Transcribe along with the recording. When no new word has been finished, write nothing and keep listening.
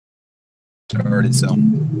started. So,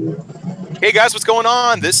 hey guys, what's going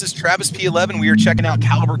on? This is Travis P11. We are checking out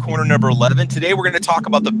Caliber Corner number 11. Today we're going to talk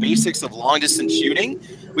about the basics of long distance shooting.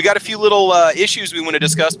 We got a few little issues we want to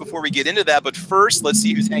discuss before we get into that. But first, let's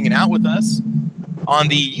see who's hanging out with us. On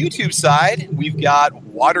the YouTube side, we've got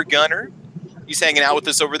Water Gunner. He's hanging out with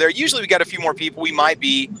us over there. Usually we got a few more people. We might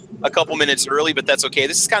be a couple minutes early, but that's okay.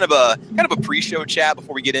 This is kind of a pre-show chat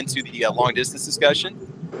before we get into the long distance discussion.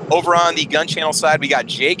 Over on the gun channel side, we got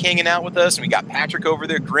Jake hanging out with us, and we got Patrick over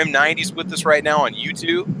there. Grim90's with us right now on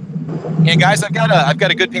YouTube. And guys, I've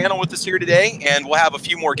got a good panel with us here today, and we'll have a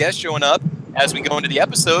few more guests showing up as we go into the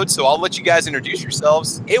episode. So I'll let you guys introduce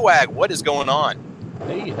yourselves. AWAG, what is going on?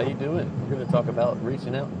 Hey, how you doing? We're going to talk about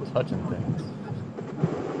reaching out and touching things.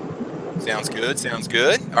 Sounds good. Sounds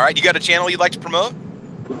good. All right, you got a channel you'd like to promote?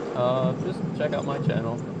 Just check out my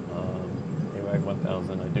channel, AWAG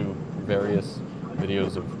 1000. I do various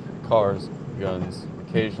videos of cars, guns,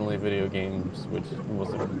 occasionally video games, which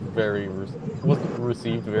wasn't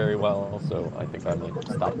received very well, so I think I might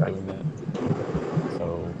stop doing that.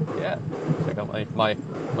 So yeah, check out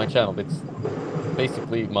my channel. It's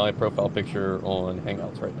basically my profile picture on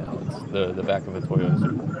Hangouts right now. It's the back of a Toyota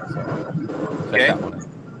Supra. So check that one out.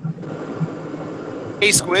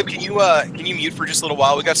 Hey Squib, can you mute for just a little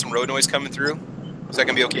while? We got some road noise coming through. Is that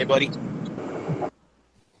gonna be okay, buddy? All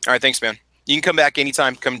right, thanks, man. You can come back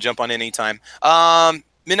anytime. Come jump on in anytime.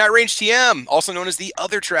 Midnight Range TM, also known as the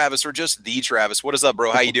other Travis or just the Travis. What is up,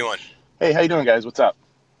 bro? How you doing? Hey, how you doing, guys? What's up?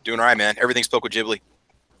 Doing all right, man. Everything spoke with Ghibli.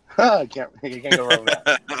 I can't go wrong with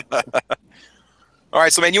that. All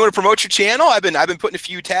right, so man, you want to promote your channel? I've been putting a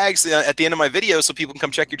few tags at the end of my video so people can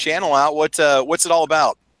come check your channel out. What's it all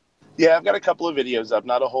about? Yeah, I've got a couple of videos up,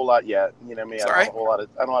 not a whole lot yet. You know me, I don't have a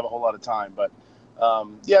whole lot of time, but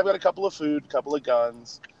yeah, I've got a couple of food, couple of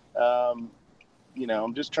guns. You know,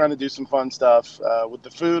 I'm just trying to do some fun stuff with the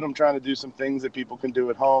food. I'm trying to do some things that people can do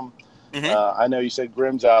at home. Mm-hmm. I know you said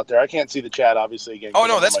Grim's out there. I can't see the chat, obviously. Again. Oh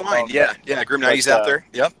no, that's fine. Yeah, Grim90's out there.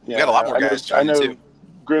 Yep, yeah, we got a lot more guys. I know too.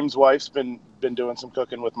 Grim's wife's been doing some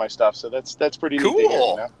cooking with my stuff, so that's pretty cool. Neat to hear,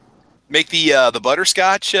 you know? Make the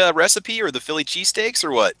butterscotch recipe or the Philly cheesesteaks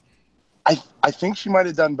or what? I think she might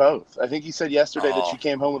have done both. I think he said yesterday that she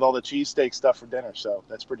came home with all the cheesesteak stuff for dinner, so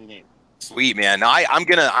that's pretty neat. Sweet, man. I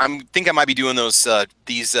think I might be doing these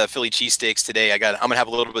Philly cheesesteaks today. I'm gonna have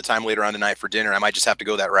a little bit of time later on tonight for dinner. I might just have to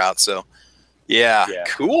go that route. So, yeah.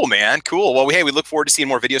 Cool, man. Cool. Well, hey, we look forward to seeing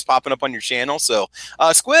more videos popping up on your channel. So,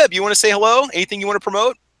 Squib, you want to say hello? Anything you want to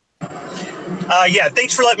promote? Yeah.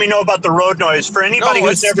 Thanks for letting me know about the road noise. For anybody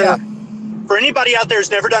for anybody out there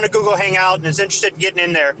who's never done a Google Hangout and is interested in getting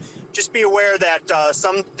in there, just be aware that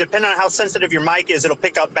depending on how sensitive your mic is, it'll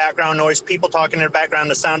pick up background noise, people talking in the background,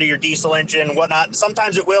 the sound of your diesel engine and whatnot.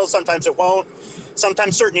 Sometimes it will, sometimes it won't.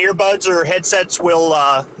 Sometimes certain earbuds or headsets will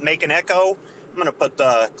make an echo. I'm going to put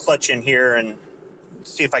the clutch in here and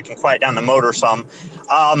see if I can quiet down the motor some.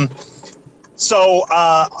 So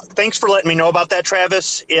thanks for letting me know about that,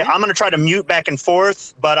 Travis. I'm going to try to mute back and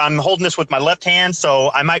forth, but I'm holding this with my left hand,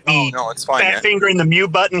 so I might be fat fingering the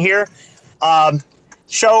mute button here.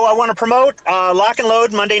 Show I want to promote, Lock and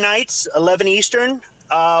Load Monday nights, 11 Eastern.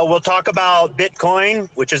 We'll talk about Bitcoin,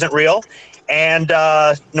 which isn't real, and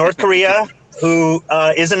North Korea, who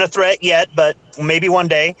isn't a threat yet, but maybe one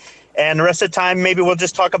day. And the rest of the time, maybe we'll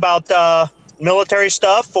just talk about military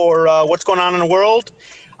stuff or what's going on in the world.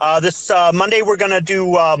 This Monday, we're going to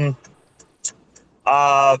do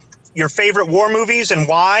your favorite war movies and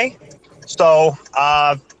why. So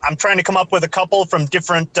I'm trying to come up with a couple from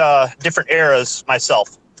different eras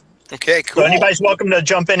myself. Okay, cool. So anybody's welcome to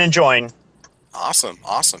jump in and join. Awesome.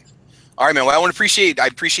 All right, man. Well, I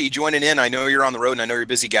appreciate you joining in. I know you're on the road, and I know you're a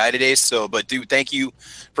busy guy today. So, but dude, thank you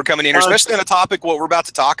for coming in, especially on a topic what we're about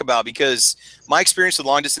to talk about. Because my experience with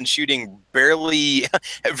long distance shooting very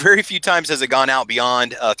few times has it gone out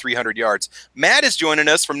beyond 300 yards. Matt is joining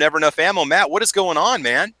us from Never Enough Ammo. Matt, what is going on,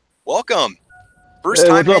 man? Welcome. First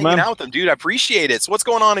time hanging out with them, dude. I appreciate it. So, what's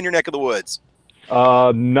going on in your neck of the woods?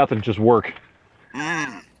 Nothing, just work.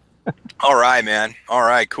 All right, man. All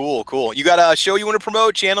right, cool. You got a show you want to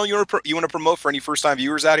promote, channel you want to promote for any first-time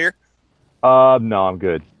viewers out here? No, I'm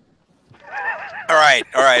good. All right.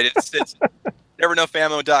 It's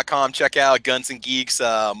neverenoughfammo.com. Check out Guns and Geeks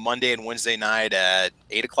Monday and Wednesday night at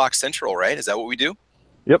 8 o'clock Central, right? Is that what we do?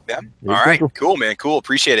 Yep. Yeah. All right. Cool, man. Cool.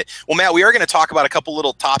 Appreciate it. Well, Matt, we are going to talk about a couple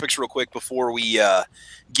little topics real quick before we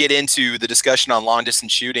get into the discussion on long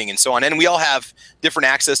distance shooting and so on. And we all have different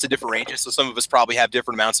access to different ranges, so some of us probably have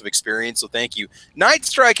different amounts of experience. So thank you. Night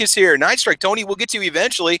Strike is here. Night Strike, Tony, we'll get to you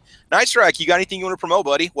eventually. Night Strike, you got anything you want to promote,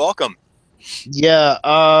 buddy? Welcome.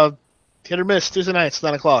 Yeah. Hit or miss Tuesday nights,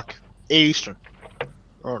 9 o'clock, 8 Eastern.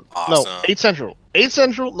 Or, awesome. No, 8 Central. 8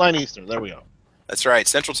 Central, 9 Eastern. There we go. That's right.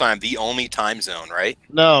 Central Time, the only time zone, right?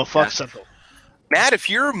 No, fuck Central. Matt, if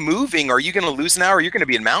you're moving, are you going to lose an hour? You're going to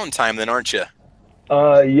be in Mountain Time then, aren't you?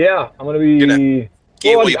 Yeah, I'm gonna be.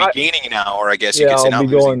 You'll be gaining an hour, I guess you could say. I'll Not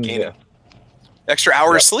be losing, going. gaining. Yeah. Extra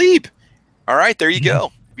hour of sleep. All right, there you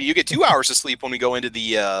go. You get 2 hours of sleep when we go into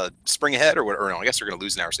the spring ahead, or no? I guess you're going to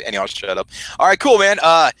lose an hour. Anyhow, I'll shut up. All right, cool, man.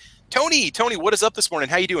 Tony, what is up this morning?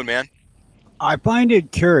 How you doing, man? I find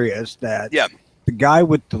it curious that the guy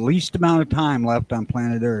with the least amount of time left on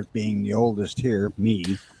planet Earth, being the oldest here,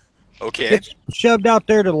 me, gets shoved out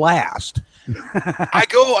there to last. I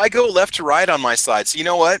go left to right on my side. So you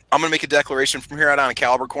know what? I'm gonna make a declaration from here out on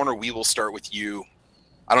Caliber Corner. We will start with you.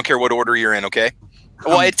 I don't care what order you're in. Okay.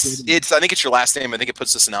 Well, it's. I think it's your last name. I think it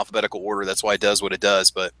puts us in alphabetical order. That's why it does what it does.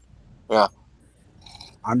 But yeah,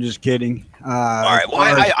 I'm just kidding. All right. Well,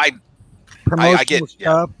 I get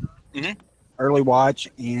stuff. Early watch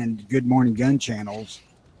and Good Morning Gun channels.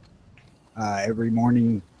 Every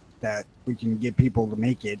morning that we can get people to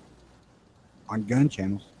make it on gun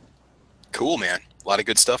channels. Cool, man. A lot of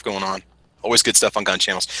good stuff going on. Always good stuff on gun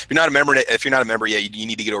channels. If you're not a member yet, you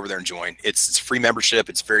need to get over there and join. It's free membership.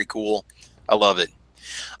 It's very cool. I love it.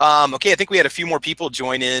 Okay, I think we had a few more people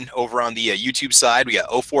join in over on the YouTube side. We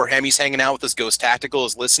got 04 Hemis hanging out with us. Ghost Tactical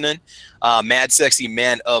is listening. Mad Sexy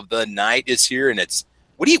Man of the Night is here, and it's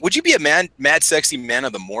would you be a mad sexy man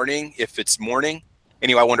of the morning if it's morning?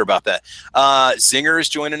 Anyway, I wonder about that. Zinger is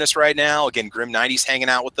joining us right now. Again, Grim 90's hanging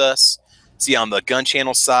out with us. See, on the gun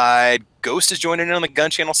channel side, Ghost is joining in on the gun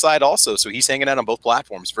channel side also, so he's hanging out on both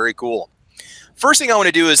platforms. Very cool. First thing I want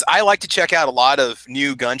to do is I like to check out a lot of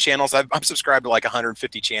new gun channels. I'm subscribed to like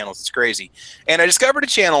 150 channels. It's crazy. And I discovered a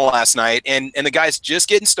channel last night, and the guy's just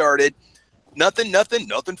getting started. Nothing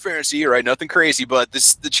fancy, right? Nothing crazy. But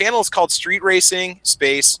the channel is called Street Racing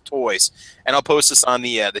Space Toys, and I'll post this on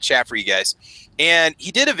the chat for you guys. And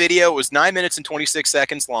he did a video. It was 9 minutes and 26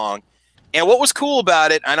 seconds long. And what was cool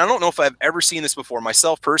about it, and I don't know if I've ever seen this before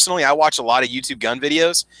myself personally, I watch a lot of YouTube gun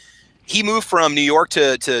videos. He moved from New York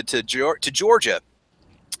to Georgia,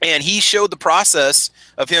 and he showed the process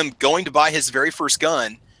of him going to buy his very first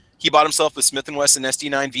gun. He bought himself a Smith & Wesson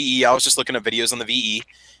SD9 VE. I was just looking at videos on the VE,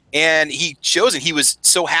 and he shows it. He was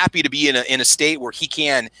so happy to be in a state where he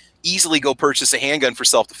can easily go purchase a handgun for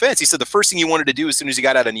self-defense. He said the first thing he wanted to do as soon as he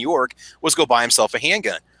got out of New York was go buy himself a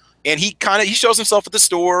handgun. And he shows himself at the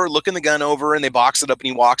store, looking the gun over, and they box it up, and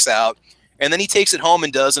he walks out. And then he takes it home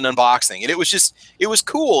and does an unboxing. And it was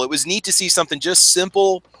cool. It was neat to see something just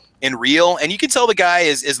simple and real. And you can tell the guy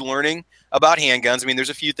is learning about handguns. I mean,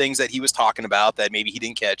 there's a few things that he was talking about that maybe he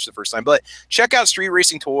didn't catch the first time. But check out Street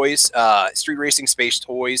Racing Toys, Street Racing Space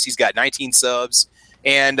Toys. He's got 19 subs.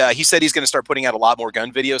 And he said he's going to start putting out a lot more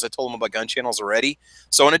gun videos. I told him about gun channels already.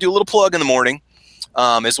 So I want to do a little plug in the morning.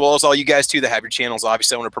 As well as all you guys too that have your channels.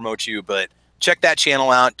 Obviously, I want to promote you, but check that channel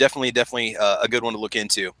out. Definitely a good one to look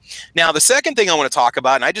into. Now, the second thing I want to talk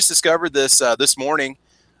about, and I just discovered this this morning.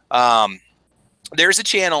 There's a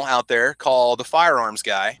channel out there called the Firearms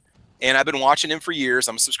Guy, and I've been watching him for years.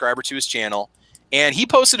 I'm a subscriber to his channel, and he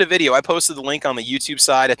posted a video. I posted the link on the YouTube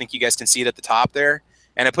side. I think you guys can see it at the top there,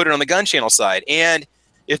 and I put it on the gun channel side. And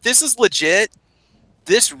if this is legit,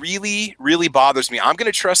 this really, really bothers me. I'm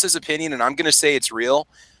going to trust his opinion, and I'm going to say it's real.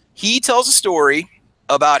 He tells a story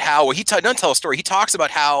about how he doesn't tell a story. He talks about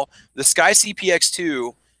how the Sky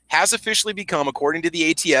CPX2 has officially become, according to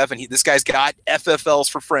the ATF, and this guy's got FFLs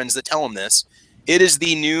for friends that tell him this, it is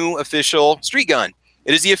the new official street gun.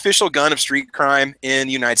 It is the official gun of street crime in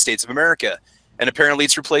the United States of America. And apparently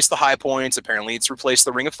it's replaced the high points. Apparently it's replaced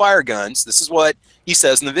the Ring of Fire guns. This is what he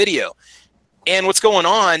says in the video. And what's going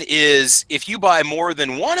on is if you buy more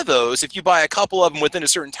than one of those, if you buy a couple of them within a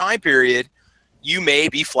certain time period, you may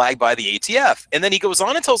be flagged by the ATF. And then he goes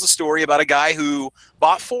on and tells a story about a guy who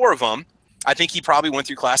bought 4 of them. I think he probably went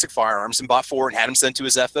through Classic Firearms and bought 4 and had them sent to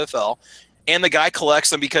his FFL. And the guy collects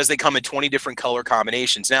them because they come in 20 different color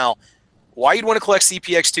combinations. Now, why you'd want to collect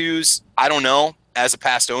CPX2s, I don't know, as a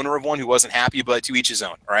past owner of one who wasn't happy, but to each his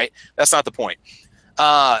own, right? That's not the point.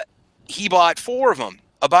 He bought 4 of them.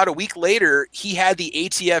 About a week later, he had the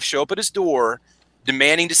ATF show up at his door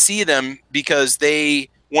demanding to see them because they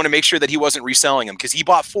want to make sure that he wasn't reselling them because he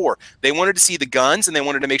bought 4. They wanted to see the guns, and they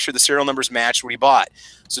wanted to make sure the serial numbers matched what he bought.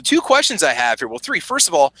 So 2 questions I have here. Well, 3. First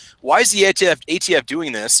of all, why is the ATF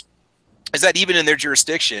doing this? Is that even in their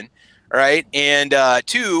jurisdiction? All right. And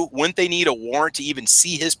 2, wouldn't they need a warrant to even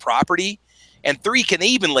see his property? And 3, can they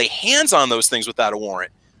even lay hands on those things without a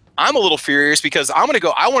warrant? I'm a little furious because I want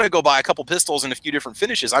to go buy a couple pistols and a few different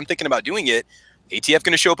finishes. I'm thinking about doing it. ATF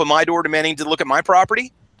going to show up at my door demanding to look at my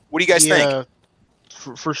property? What do you guys think?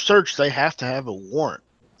 For search, they have to have a warrant.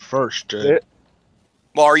 first.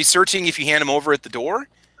 Well, are you searching if you hand them over at the door?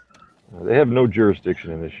 They have no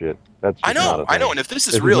jurisdiction in this shit. That's I know. And if this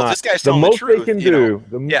is real, if this guy's the telling most the truth, they can do,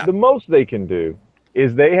 the most they can do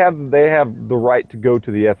is they have the right to go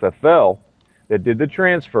to the FFL that did the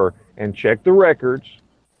transfer and check the records.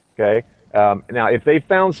 Okay. Now, if they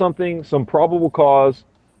found something, some probable cause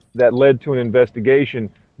that led to an investigation,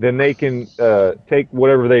 then they can take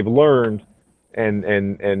whatever they've learned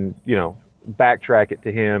and you know, backtrack it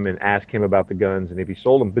to him and ask him about the guns and if he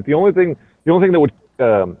sold them. But the only thing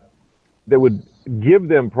that would give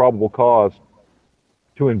them probable cause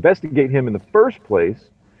to investigate him in the first place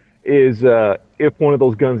is if one of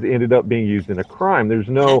those guns ended up being used in a crime. There's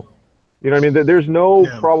no, you know what I mean? There's no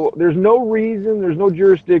problem. There's no reason. There's no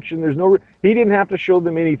jurisdiction. He didn't have to show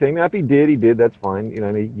them anything. Now, if he did, that's fine. You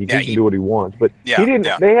know, he can do what he wants. But he didn't.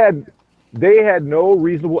 Yeah. They had no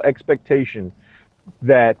reasonable expectation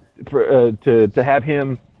that to have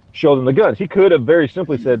him show them the guns. He could have very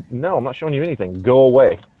simply said, "No, I'm not showing you anything. Go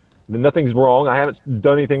away. Nothing's wrong. I haven't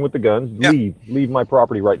done anything with the guns. Leave my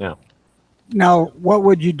property right now." Now, what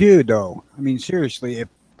would you do, though? I mean, seriously, if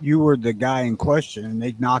you were the guy in question and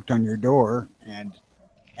they knocked on your door and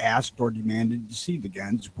asked or demanded to see the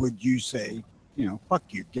guns, would you say, you know, fuck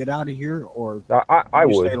you, get out of here? Or I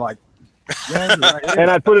would say, like,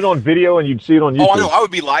 and I'd put it on video and you'd see it on YouTube. Oh, no, I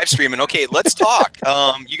would be live streaming. Okay, let's talk.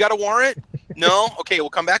 You got a warrant? No? Okay, we'll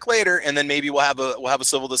come back later, and then maybe we'll have a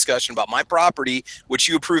civil discussion about my property, which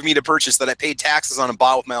you approved me to purchase, that I paid taxes on and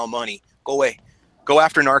bought with my own money. Go away. Go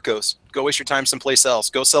after narcos. Go waste your time someplace else.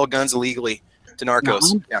 Go sell guns illegally to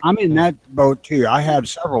narcos. Now, I'm in that boat too. I have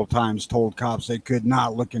several times told cops they could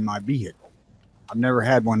not look in my vehicle. I've never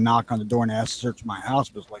had one knock on the door and ask to search my house,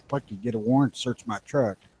 but it's like, fuck, you get a warrant, search my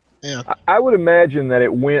truck. Yeah. I would imagine that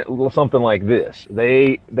it went something like this.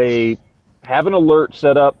 They have an alert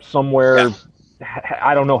set up somewhere. Yeah.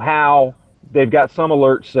 I don't know how. They've got some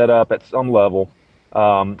alert set up at some level.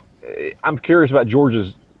 I'm curious about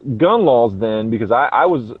Georgia's gun laws then, because I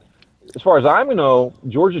was, as far as I know,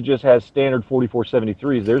 Georgia just has standard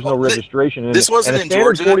 4473s. There's no registration in this it. Wasn't in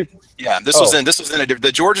Georgia. This was in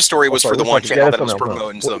the Georgia story was for the one channel that was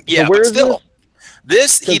promoting. So but still.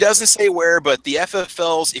 He doesn't say where, but the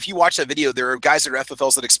FFLs, if you watch that video, there are guys that are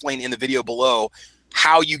FFLs that explain in the video below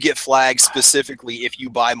how you get flagged specifically if you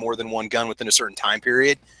buy more than one gun within a certain time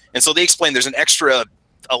period. And so they explain there's an extra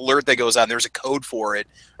alert that goes out, and there's a code for it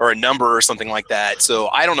or a number or something like that. So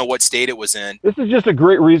I don't know what state it was in. This is just a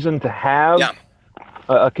great reason to have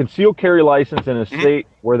a concealed carry license in a state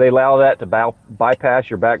where they allow that to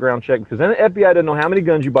bypass your background check, because then the FBI doesn't know how many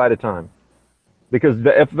guns you buy at a time. Because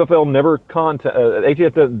the FFL never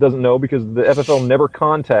ATF doesn't know, because the FFL never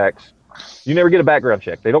contacts. You never get a background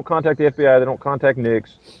check. They don't contact the FBI. They don't contact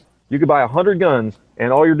NICS. You could buy 100 guns,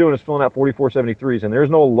 and all you're doing is filling out 4473s, and there's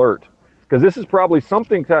no alert. Because this is probably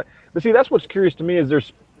something. But see, that's what's curious to me is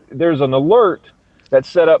there's an alert that's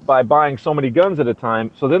set up by buying so many guns at a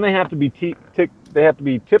time. So then they have to be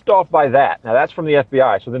tipped off by that. Now that's from the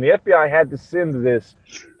FBI. So then the FBI had to send this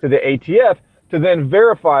to the ATF to then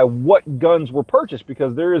verify what guns were purchased,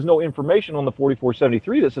 because there is no information on the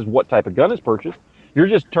 4473 that says what type of gun is purchased. You're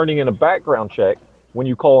just turning in a background check when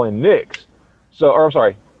you call in NICS. I'm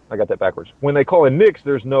sorry, I got that backwards. When they call in NICS,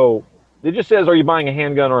 it just says, are you buying a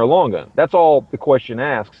handgun or a long gun? That's all the question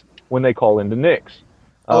asks when they call into NICS.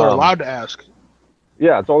 They're allowed to ask.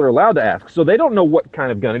 Yeah, it's all they're allowed to ask. So they don't know what kind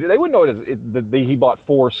of gun it is. They wouldn't know he bought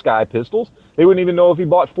 4 Sky pistols. They wouldn't even know if he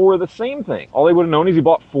bought 4 of the same thing. All they would have known is he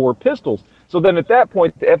bought 4 pistols. So then at that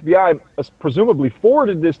point, the FBI presumably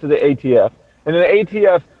forwarded this to the ATF, and then the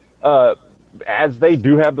ATF, as they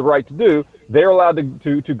do have the right to do, they're allowed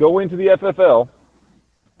to go into the FFL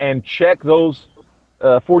and check those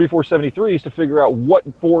 4473s to figure out what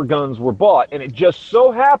 4 guns were bought. And it just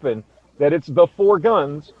so happened that it's the 4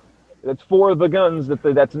 guns, that's 4 of the guns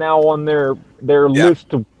that's now on their list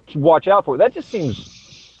to watch out for. That just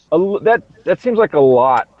seems, that seems like a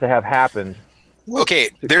lot to have happened. Okay,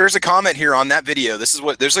 there's a comment here on that video.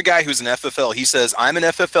 There's a guy who's an FFL. He says, I'm an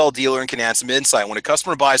FFL dealer and can add some insight. When a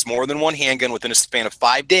customer buys more than one handgun within a span of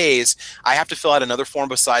 5 days, I have to fill out another form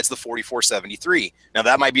besides the 4473. Now,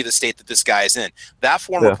 that might be the state that this guy is in. That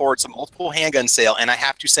form reports a multiple handgun sale, and I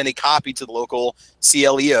have to send a copy to the local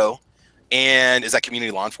CLEO. And is that community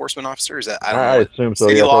law enforcement officer? Is that I assume so.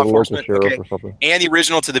 City law enforcement. Sheriff or something. And the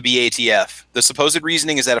original to the BATF. The supposed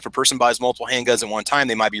reasoning is that if a person buys multiple handguns at one time,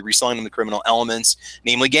 they might be reselling them to criminal elements,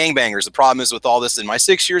 namely gangbangers. The problem is with all this, in my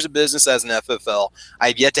 6 years of business as an FFL, I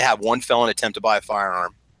have yet to have one felon attempt to buy a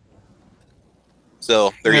firearm. Okay, there's a comment here on that video. This is what there's a guy who's an FFL. He says, I'm an FFL dealer and can add some insight. When a customer buys more than one handgun within a span of 5 days, I have to fill out another form besides the 4473. Now, that might be the state that this guy is in. I assume so. And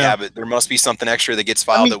So there you have it. There must be something extra that gets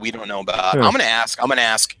filed that we don't know about. I'm gonna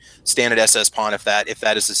ask Stan at SS Pawn if that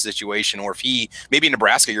is the situation, or if maybe in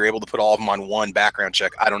Nebraska you're able to put all of them on one background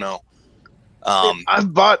check. I don't know.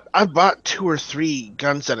 I've bought 2 or 3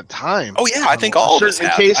 guns at a time. Oh yeah, I think all of us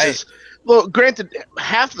have. Cases. Well, granted,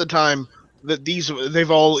 half the time that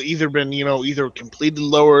they've all either been either completed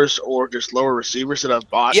lowers or just lower receivers that I've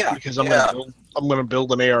bought because I'm gonna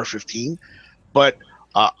build an AR-15, but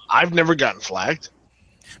I've never gotten flagged.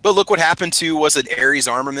 But look what happened to, was it Aries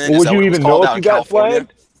Armament? Well, would you even know if you got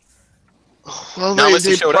flagged? Well, not unless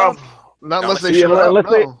they showed up. Not unless they showed up.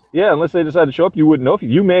 Unless they decided to show up, you wouldn't know.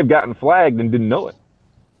 You may have gotten flagged and didn't know it.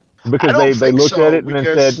 Because they looked at it and then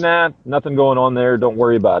said, nah, nothing going on there. Don't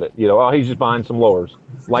worry about it. He's just buying some lowers.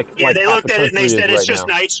 They looked at it and they said it's just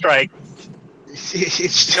Night Strike.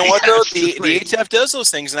 You know what though? The ATF does those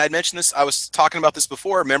things, and I'd mentioned this. I was talking about this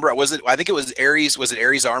before. Remember, I think it was Aries. Was it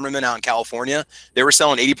Aries Armament out in California? They were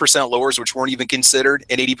selling 80% lowers, which weren't even considered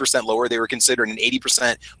an 80% lower. They were considered an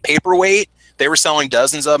 80% paperweight. They were selling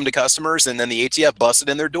dozens of them to customers, and then the ATF busted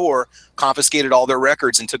in their door, confiscated all their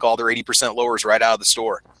records, and took all their 80% lowers right out of the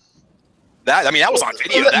store. That was on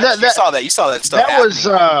video. You saw that. You saw that stuff.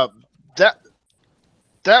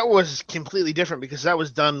 That was completely different because that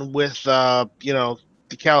was done with the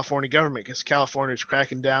California government, because California is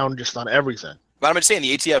cracking down just on everything. But I'm just saying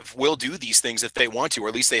the ATF will do these things if they want to, or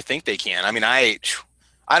at least they think they can. I mean, I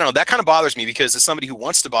don't know. That kind of bothers me because as somebody who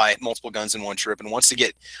wants to buy multiple guns in one trip and wants to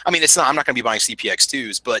get, I'm not going to be buying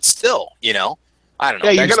CPX2s, but still, I don't know.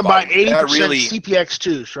 Yeah, you're going to buy 80%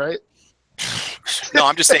 CPX2s, right? No,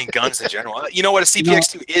 I'm just saying guns in general. You know what? A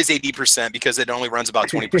CPX2 is 80% because it only runs about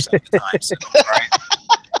 20% of the time. So, all right.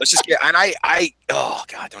 Let's just get, and oh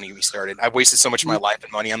God, don't even get me started. I've wasted so much of my life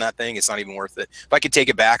and money on that thing. It's not even worth it. If I could take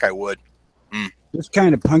it back, I would. This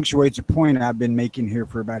kind of punctuates a point I've been making here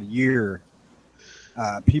for about a year.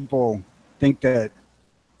 People think that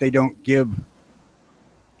they don't give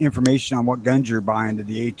information on what guns you're buying to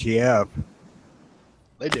the ATF.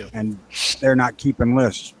 They do. And they're not keeping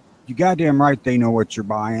lists. You goddamn right they know what you're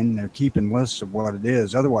buying. They're keeping lists of what it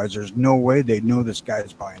is. Otherwise, there's no way they'd know this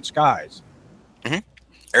guy's buying skies. Mm-hmm.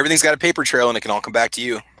 Everything's got a paper trail, and it can all come back to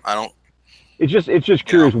you. It's just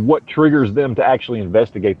curious what triggers them to actually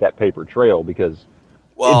investigate that paper trail, because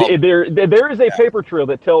there is a paper trail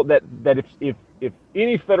that if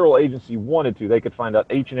any federal agency wanted to, they could find out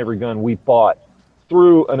each and every gun we bought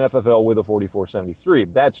through an FFL with a 4473.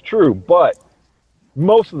 That's true, but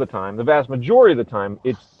most of the time, the vast majority of the time,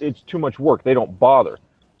 it's too much work. They don't bother.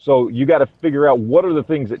 So you got to figure out what are the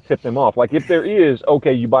things that tip them off. Like if there is,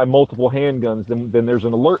 okay, you buy multiple handguns, then there's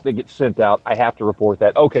an alert that gets sent out. I have to report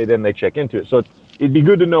that. Okay, then they check into it. So it'd be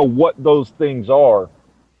good to know what those things are,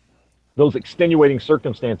 those extenuating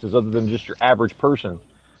circumstances other than just your average person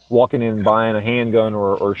walking in and buying a handgun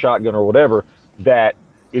or shotgun or whatever that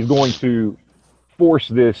is going to force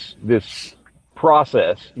this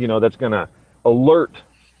process, that's going to alert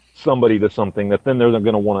somebody to something that then they're going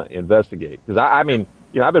to want to investigate. Because I've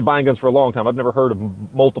been buying guns for a long time. I've never heard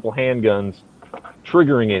of multiple handguns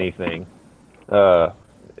triggering anything. And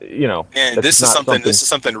this is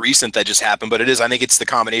something recent that just happened, but I think it's the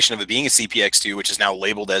combination of it being a CPX2, which is now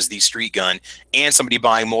labeled as the street gun, and somebody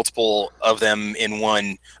buying multiple of them in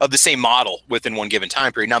one of the same model within one given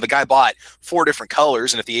time period. Now the guy bought 4 different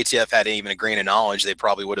colors, and if the ATF had even a grain of knowledge, they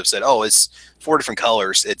probably would have said, "Oh, it's 4 different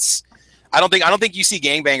colors." I don't think you see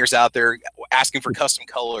gangbangers out there asking for custom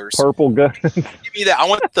colors. Purple gun. Give me that. I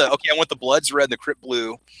want the Bloods red and the Crypt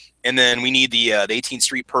blue, and then we need the 18th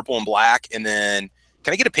Street purple and black, and then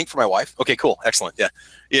can I get a pink for my wife? Okay, cool, excellent. Yeah,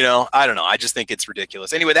 I don't know. I just think it's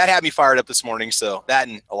ridiculous. Anyway, that had me fired up this morning. So that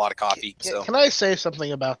and a lot of coffee. Can I say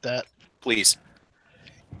something about that? Please.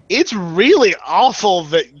 It's really awful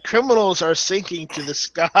that criminals are sinking to the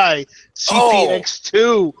sky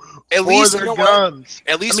CPX2 for their guns.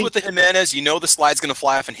 At least with the Jimenez, the slide's going to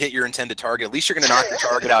fly off and hit your intended target. At least you're going to knock your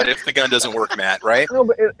target out if the gun doesn't work, Matt, right? No,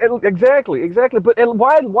 but exactly. But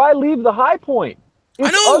why leave the high point?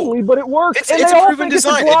 It's ugly, but it works. It's a proven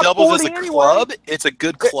design. It doubles as a club. It's a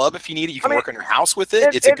good club if you need it. You can work on your house with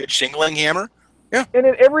it. It's a good shingling hammer. Yeah. And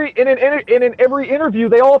in every interview,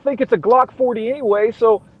 they all think it's a Glock 40 anyway,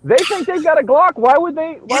 so they think they've got a Glock. Why would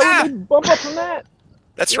they bump up from that?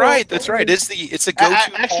 That's right. It's a go-to.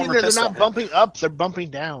 Actually, they're not bumping up; they're bumping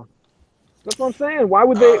down. That's what I'm saying. Why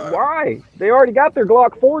would they? Why? They already got their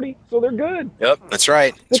Glock 40, so they're good. Yep, that's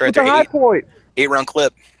right. That's right. The high point. 8-round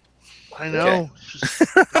clip. I know.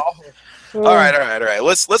 Okay. All right.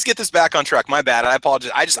 Let's get this back on track. My bad. I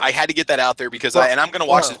apologize. I had to get that out there because I'm going to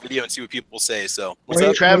watch this video and see what people say. So what's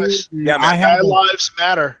up, Travis? Yeah, man. Lives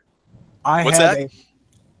matter. What's that?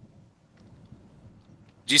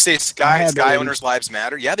 Did you say Sky owners' lives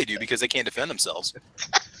matter? Yeah, they do because they can't defend themselves.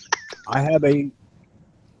 I have a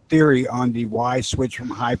theory on the why switch from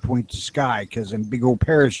high point to Sky, because in big old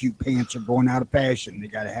parachute pants are going out of fashion. They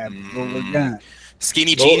got to have a little gun.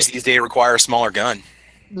 Skinny jeans these days require a smaller gun.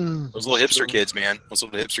 Those little hipster kids, man. Those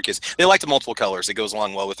little hipster kids. They like the multiple colors. It goes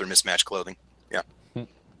along well with their mismatched clothing. Yeah.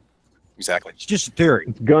 Exactly. It's just a theory.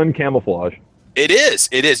 It's gun camouflage. It is.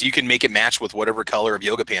 It is. You can make it match with whatever color of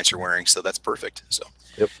yoga pants you're wearing, so that's perfect. So.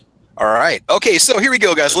 Yep. All right. Okay, so here we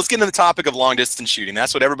go, guys. Let's get into the topic of long-distance shooting.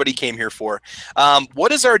 That's what everybody came here for.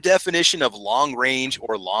 What is our definition of long-range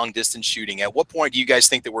or long-distance shooting? At what point do you guys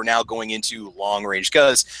think that we're now going into long-range?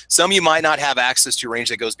 Because some of you might not have access to range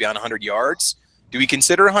that goes beyond 100 yards. Do we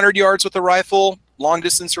consider 100 yards with a rifle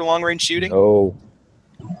long-distance or long-range shooting? No.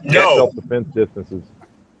 Self-defense distances.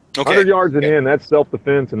 Okay. 100 yards and in, that's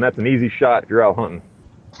self-defense, and that's an easy shot if you're out hunting.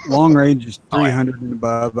 Long range is 300 and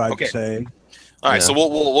above, I'd say. All right, so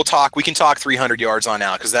we'll talk. We can talk 300 yards on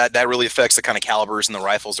out because that really affects the kind of calibers and the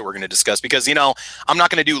rifles that we're going to discuss. Because I'm not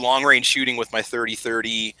going to do long range shooting with my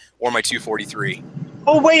 30-30 or my 243.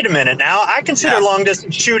 Oh, wait a minute now. I consider long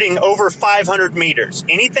distance shooting over 500 meters.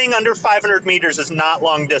 Anything under 500 meters is not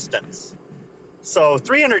long distance. So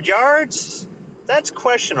 300 yards, that's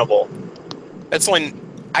questionable. That's when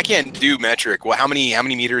I can't do metric. Well, how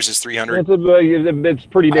many meters is 300? It's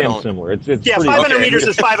pretty damn similar. It's 500 meters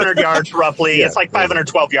is 500 yards roughly. Yeah, it's like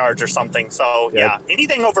 512 yards or something. So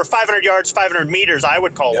anything over 500 yards, 500 meters, I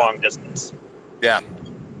would call long distance. Yeah.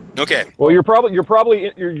 Okay. Well, you're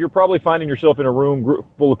probably finding yourself in a room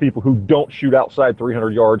full of people who don't shoot outside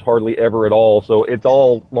 300 yards hardly ever at all. So it's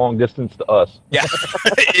all long distance to us. Yeah,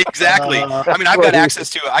 exactly. I mean, I've got access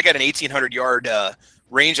to. I got an 1,800 yard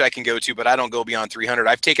range I can go to, but I don't go beyond 300.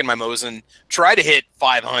 I've taken my Mosin, tried to hit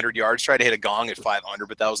 500 yards, tried to hit a gong at 500,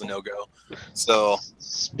 but that was a no-go. So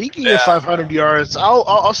speaking of 500 yards,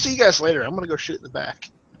 I'll see you guys later. I'm gonna go shoot in the back.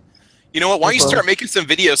 You know what? Why don't you start making some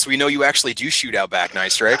videos so we know you actually do shoot out back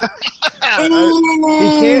nice, right? He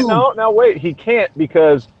can't. No, wait. He can't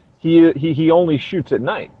because he only shoots at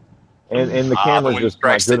night, and the camera's just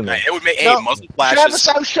not good enough. It would make muzzle flashes. Travis,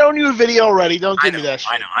 I've shown you a video already. Don't give me that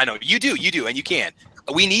shit. I know. You do, and you can.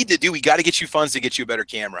 We got to get you funds to get you a better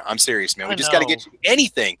camera. I'm serious, man. We just got to get you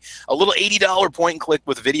anything. A little $80 point and click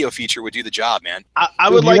with video feature would do the job, man. I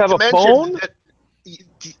would like to mention that.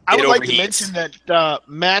 I would like to mention that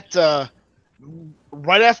Matt,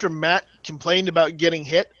 right after Matt complained about getting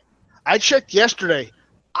hit, I checked yesterday.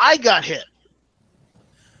 I got hit.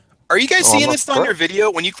 Are you guys seeing this on your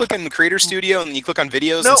video? When you click on the Creator Studio and you click on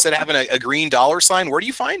videos, instead of having a green $sign, where do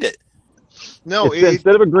you find it? No,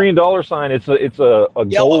 instead of a green $sign, it's a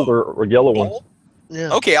gold or yellow one.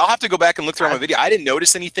 Yeah. Okay, I'll have to go back and look through my video. I didn't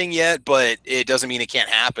notice anything yet, but it doesn't mean it can't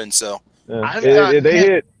happen. So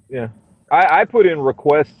I put in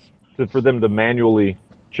requests for them to manually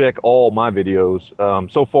check all my videos.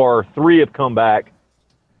 So far, 3 have come back,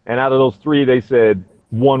 and out of those 3, they said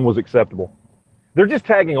 1 was acceptable. They're just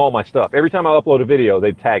tagging all my stuff. Every time I upload a video,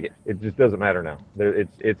 they tag it. It just doesn't matter now.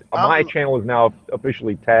 My channel is now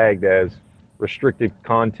officially tagged as restricted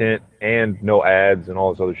content and no ads and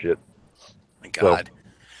all this other shit. My God. So,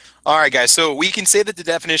 all right, guys. So we can say that the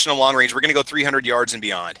definition of long range, we're going to go 300 yards and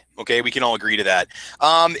beyond. Okay, we can all agree to that.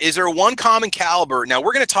 Is there one common caliber? Now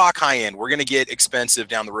we're going to talk high end. We're going to get expensive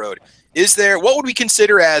down the road. What would we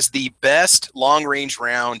consider as the best long range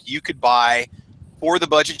round you could buy for the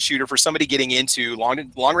budget shooter, for somebody getting into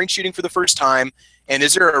long range shooting for the first time? And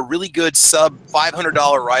is there a really good sub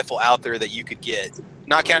 $500 rifle out there that you could get?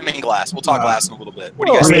 Not counting glass. We'll talk glass in a little bit. What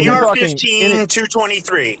do you guys think? AR-15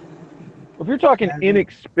 223. If you're talking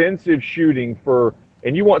inexpensive shooting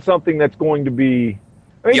and you want something that's going to be,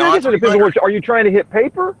 I mean, it depends on are you trying to hit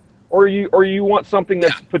paper, or you want something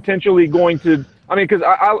that's potentially going to, I mean, because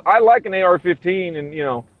I like an AR-15, and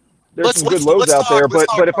there's some good loads out there, but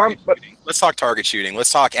let's talk target shooting.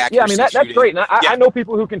 Let's talk accuracy. Yeah, I mean that's great. And I know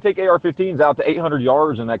people who can take AR-15s out to 800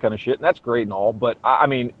 yards and that kind of shit, and that's great and all. But I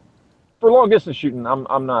mean, for long distance shooting,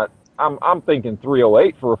 I'm thinking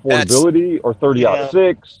 308 for affordability, or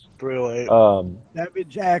 30-06. 308.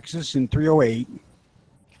 Savage Axis and 308.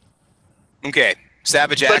 Okay.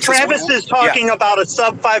 Savage Axis. But Travis is talking about a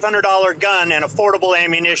sub $500 gun and affordable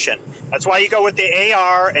ammunition. That's why you go with the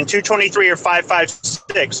AR and 223 or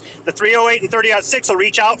 5.56. The 308 and 30-06 will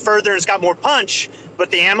reach out further and it's got more punch,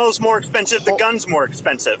 but the ammo's more expensive, the gun's more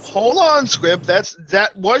expensive. Hold on, Squib.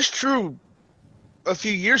 That was true a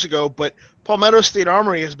few years ago, but Palmetto State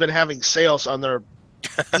Armory has been having sales on their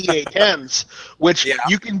EA10s, which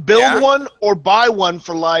you can build one or buy one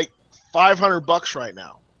for like $500 right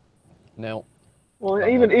now. Now, Well,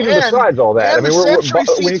 even besides all that, and the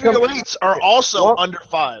Century C308s are also under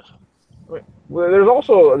 5. Well, there's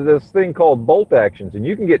also this thing called bolt actions, and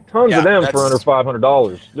you can get tons of them for under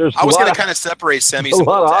 $500. I was going to kind of separate semis and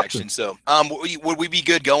bolt actions. So, would we be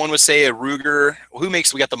good going with, say, a Ruger? We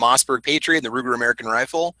got the Mossberg Patriot and the Ruger American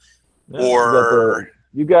Rifle, or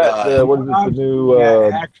you got what is it? The new.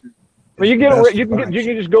 Well, you can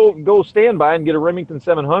just go standby and get a Remington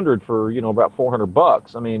 700 for about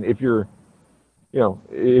 $400. I mean, if you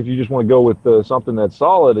just want to go with something that's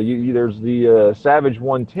solid, there's the Savage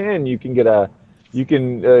 110. You can get a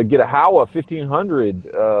Howa 1500.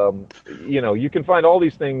 You can find all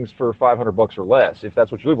these things for $500 or less if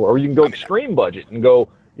that's what you're looking for. Or you can go extreme budget and go,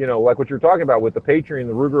 like what you're talking about with the Patriot and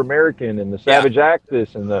the Ruger American and the Savage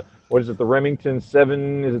Actis and the the Remington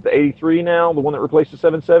 7, is it the 83 now, the one that replaced the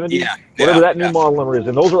 770? Yeah. Whatever that new model number is.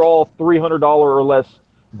 And those are all $300 or less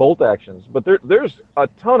bolt actions. But there's a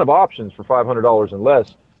ton of options for $500 and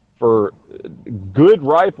less for good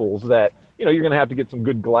rifles that, you're going to have to get some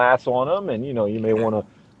good glass on them, and, you may want to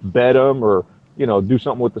bed them or, do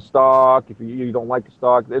something with the stock. If you don't like the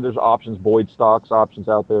stock, there's options, Boyd stocks options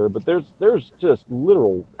out there. But there's just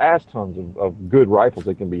literal ass tons of good rifles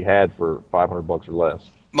that can be had for $500 or less.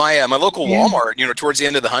 My local Walmart, towards the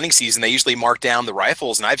end of the hunting season, they usually mark down the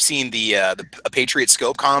rifles, and I've seen a Patriot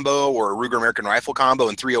scope combo or a Ruger American rifle combo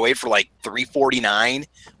in 308 for like $349,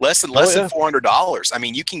 less than $400. I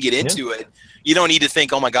mean, you can get into it. You don't need to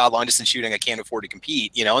think, oh my God, long distance shooting, I can't afford to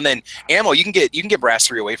compete, And then ammo, you can get brass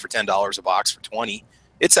 308 for $10 a box for $20.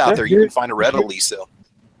 It's out there. You can find it readily. So,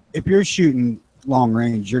 if you're shooting long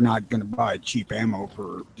range, you're not going to buy cheap ammo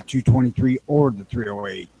for the 223 or the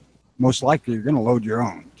 308. Most likely you're going to load your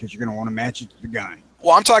own because you're going to want to match it to the gun.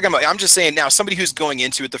 Well, I'm just saying now, somebody who's going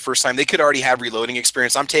into it the first time, they could already have reloading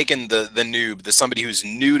experience. I'm taking the noob, somebody who's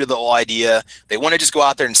new to the whole idea. They want to just go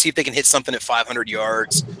out there and see if they can hit something at 500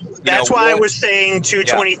 yards. That's why I was saying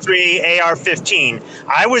 223 AR-15.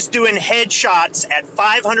 I was doing headshots at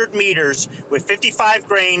 500 meters with 55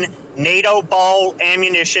 grain NATO ball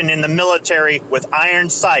ammunition in the military with iron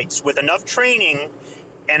sights. With enough training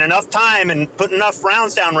and enough time and put enough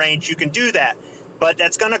rounds down range, you can do that. But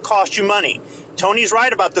that's going to cost you money. Tony's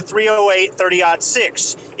right about the 308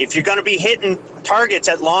 30-06. If you're going to be hitting targets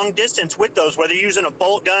at long distance with those, whether you're using a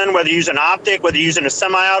bolt gun, whether you're using optic, whether you're using a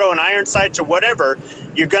semi-auto and iron sights or whatever,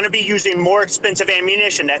 you're going to be using more expensive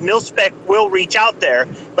ammunition. That mil-spec will reach out there,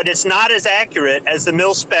 but it's not as accurate as the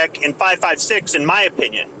mil-spec in 5.56, in my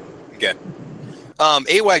opinion. Okay.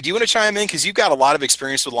 AWAG, do you want to chime in? Because you've got a lot of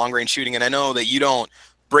experience with long-range shooting, and I know that you don't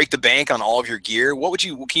break the bank on all of your gear.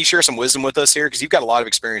 Can you share some wisdom with us here? Because you've got a lot of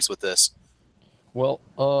experience with this. Well,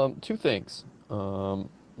 two things.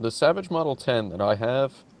 The Savage Model 10 that I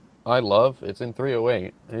have, I love. It's in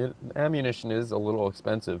 308. Ammunition is a little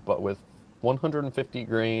expensive, but with 150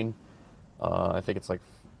 grain, I think it's like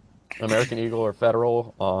American Eagle or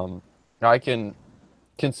Federal, I can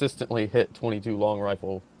consistently hit 22 long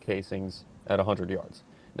rifle casings at 100 yards.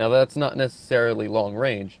 Now, that's not necessarily long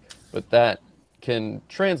range, but that can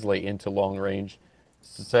translate into long range.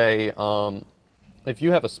 Say, if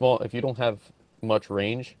you don't have much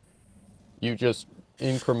range, you just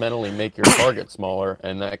incrementally make your target smaller,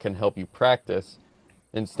 and that can help you practice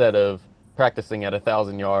instead of practicing at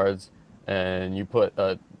 1,000 yards and you put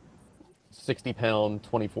a 60-pound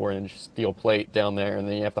 24-inch steel plate down there and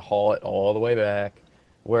then you have to haul it all the way back.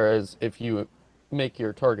 Whereas if you make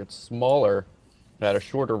your targets smaller at a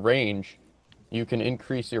shorter range, you can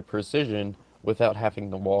increase your precision without having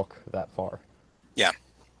to walk that far. Yeah.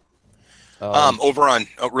 Over on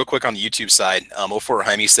real quick on the YouTube side, 04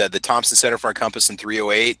 Jaime said the Thompson Centerfront Compass in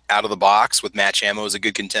 308 out of the box with match ammo is a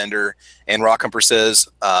good contender. And Rockhumper says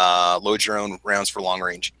load your own rounds for long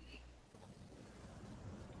range.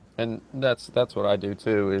 And that's what I do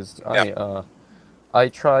too. Is I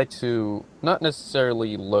try to not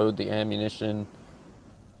necessarily load the ammunition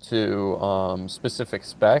to specific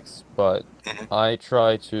specs, but I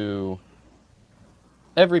try to.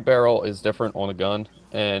 Every barrel is different on a gun.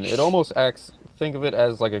 And it almost acts, think of it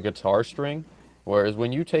as like a guitar string, whereas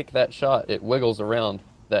when you take that shot, it wiggles around.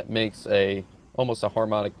 That makes almost a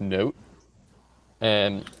harmonic note.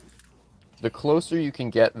 And the closer you can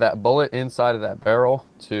get that bullet inside of that barrel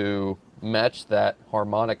to match that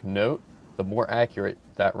harmonic note, the more accurate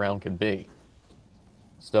that round can be.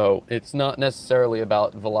 So it's not necessarily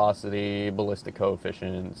about velocity, ballistic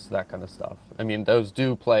coefficients, that kind of stuff. I mean, those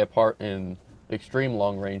do play a part in extreme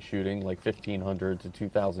long range shooting, like 1,500 to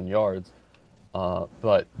 2,000 yards,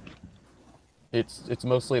 but it's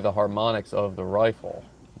mostly the harmonics of the rifle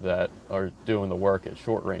that are doing the work at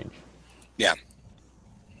short range. Yeah.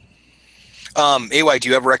 AY, do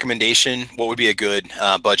you have a recommendation? What would be a good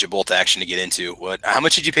budget bolt action to get into? How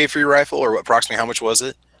much did you pay for your rifle, or approximately how much was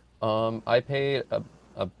it? I paid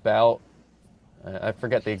about, I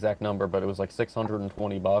forget the exact number, but it was like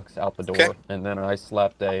 620 bucks out the door, okay. And then I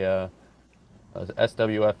slapped a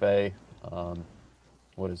SWFA,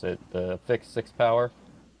 what is it? The fixed 6-power,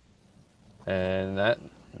 and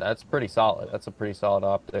that's pretty solid. That's a pretty solid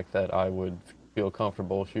optic that I would feel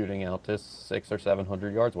comfortable shooting out to 600 or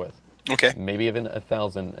 700 yards with. Okay. Maybe even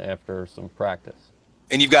 1,000 after some practice.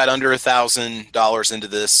 And you've got under $1,000 into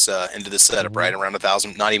this setup, right? Around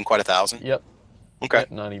 1,000, not even quite 1,000. Yep. Okay.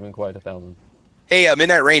 Yep, not even quite 1,000. Hey,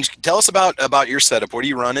 Midnight Range, tell us about your setup. What are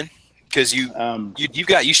you running? Because you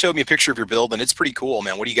showed me a picture of your build, and it's pretty cool,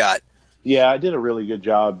 man. What do you got? Yeah, I did a really good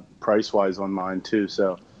job price wise on mine too.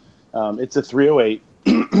 So it's a 308.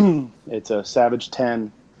 It's a Savage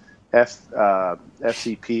 10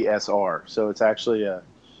 FCP SR. So it's actually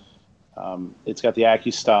it's got the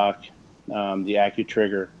Accu stock, the Accu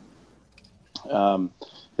trigger.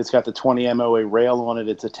 It's got the 20 MOA rail on it.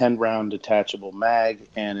 It's a 10-round detachable mag,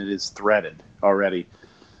 and it is threaded already.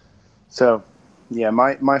 So, yeah,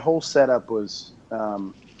 my whole setup was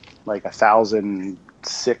like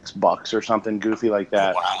 $1,006 or something goofy like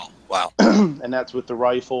that. Oh, wow. And that's with the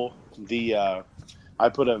rifle. I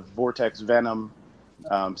put a Vortex Venom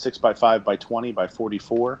 6x5x20 by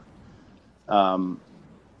 44 on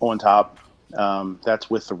top. That's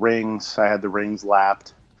with the rings. I had the rings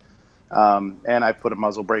lapped. And I put a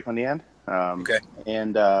muzzle brake on the end. Okay.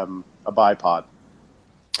 And a bipod.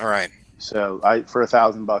 All right. So for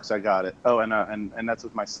 $1,000 I got it. Oh, and that's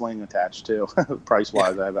with my sling attached too. Price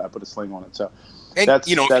wise, yeah. I put a sling on it. So and that's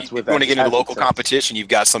if you want to get into local competition, you've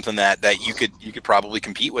got something that you could probably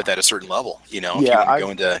compete with at a certain level. You know, yeah, if you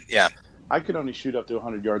want to go into I could only shoot up to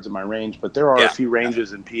 100 yards in my range, but there are a few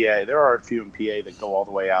ranges in PA. There are a few in PA that go all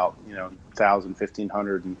the way out, 1,000,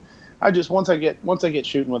 1,500, and I just once I get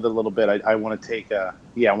shooting with it a little bit, I want to take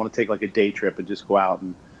like a day trip and just go out,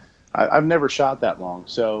 and I've never shot that long,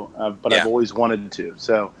 so but I've always wanted to.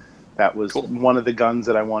 So that was one of the guns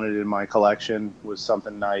that I wanted in my collection, was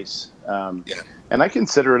something nice. And I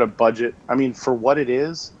consider it a budget. I mean, for what it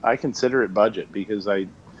is, I consider it budget, because I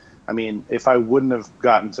mean, if I wouldn't have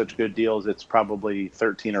gotten such good deals, it's probably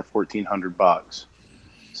 $1,300 or $1,400.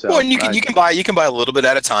 So, well, and you can buy a little bit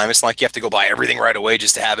at a time. It's not like you have to go buy everything right away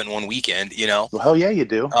just to have it in one weekend, Well, hell yeah, you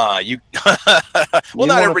do. Not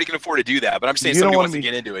everybody can afford to do that, but I'm saying somebody wants to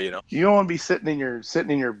get into it, You don't want to be sitting in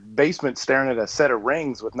your basement staring at a set of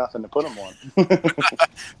rings with nothing to put them on.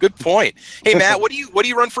 Good point. Hey Matt, what do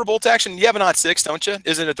you run for bolt action? You have an 06, don't you?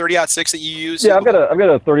 Is it a 30-06 that you use? Yeah, I've got a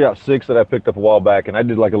 30-06 that I picked up a while back, and I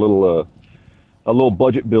did like a little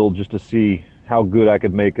budget build just to see how good I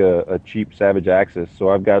could make a cheap Savage Axis. So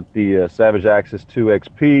I've got the Savage Axis 2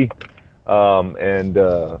 XP, and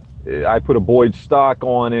I put a Boyd stock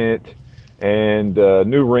on it, and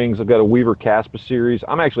new rings. I've got a Weaver Caspa series.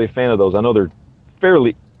 I'm actually a fan of those. I know they're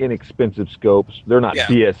fairly inexpensive scopes. They're not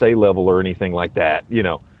PSA level or anything like that,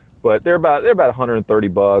 but they're about $130,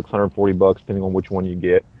 $140, depending on which one you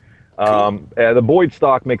get. The Boyd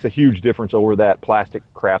stock makes a huge difference over that plastic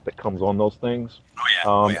crap that comes on those things.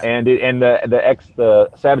 And the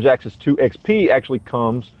Savage Axis 2 XP actually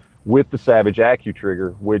comes with the Savage Accu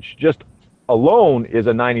trigger, which just alone is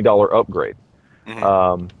a $90 upgrade.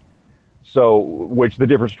 So, which the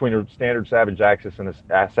difference between a standard Savage Axis and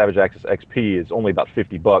a Savage Axis XP is only about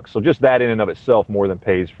 $50. So just that in and of itself more than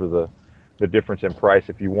pays for the difference in price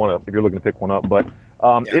if you're looking to pick one up. But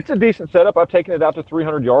it's a decent setup. I've taken it out to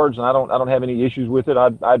 300 yards, and I don't have any issues with it.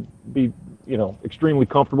 I'd be extremely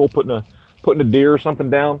comfortable putting a deer or something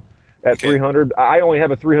down at 300. I only have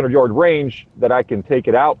a 300 yard range that I can take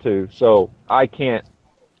it out to, so I can't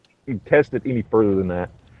test it any further than that.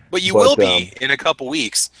 But you will be in a couple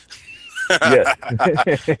weeks. Yes.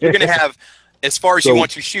 You're going to have as far as you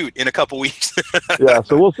want to shoot in a couple weeks. Yeah,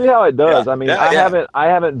 so we'll see how it does. I mean, I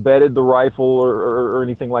haven't vetted the rifle or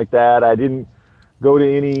anything like that. I didn't go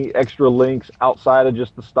to any extra links outside of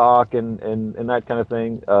just the stock and that kind of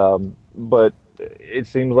thing. But it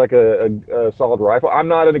seems like a solid rifle. I'm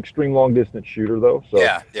not an extreme long distance shooter though. So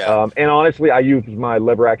and honestly, I use my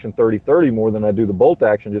lever action 30-30 more than I do the bolt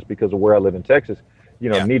action, just because of where I live in Texas.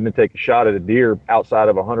 Needing to take a shot at a deer outside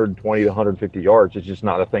of 120 to 150 yards is just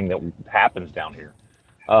not a thing that happens down here.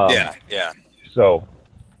 So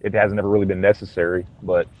it hasn't ever really been necessary,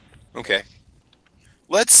 but okay.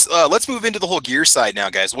 Let's move into the whole gear side now,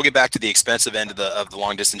 guys. We'll get back to the expensive end of the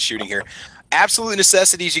long distance shooting here. Absolute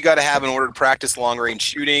necessities you got to have in order to practice long range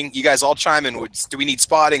shooting. You guys all chime in. Do we need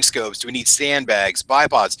spotting scopes? Do we need sandbags,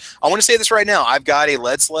 bipods? I want to say this right now. I've got a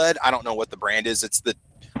lead sled. I don't know what the brand is. It's the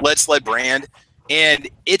lead sled brand. And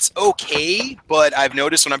it's okay, but I've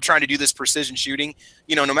noticed when I'm trying to do this precision shooting,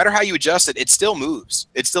 you know, no matter how you adjust it, it still moves.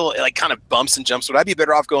 It still like kind of bumps and jumps. Would I be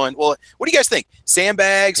better off going, well, what do you guys think?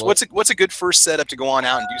 Sandbags? Well, what's a good first setup to go on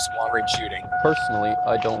out and do some long range shooting? Personally,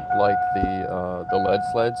 I don't like the lead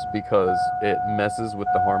sleds because it messes with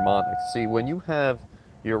the harmonics. See, when you have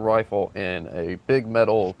your rifle in a big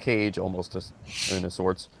metal cage, almost in a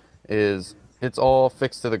sorts, it's all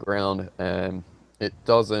fixed to the ground, and it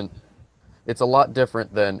doesn't. It's a lot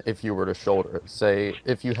different than if you were to shoulder it. Say,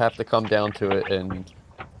 if you have to come down to it and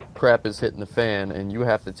crap is hitting the fan and you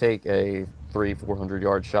have to take a 300-400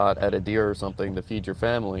 yard shot at a deer or something to feed your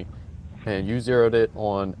family, and you zeroed it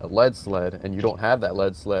on a lead sled and you don't have that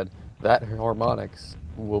lead sled, that harmonics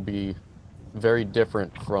will be very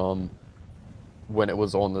different from when it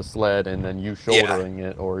was on the sled and then you shouldering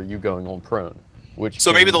it or you going on prone.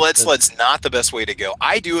 So maybe the lead sled's not the best way to go.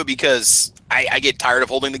 I do it because I get tired of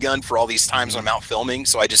holding the gun for all these times when I'm out filming,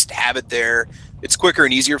 so I just have it there. It's quicker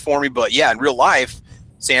and easier for me, but yeah, in real life,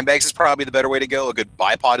 sandbags is probably the better way to go. A good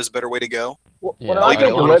bipod is a better way to go. Well, I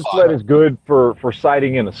think the lead sled is good for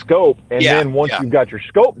sighting in a scope, and then once you've got your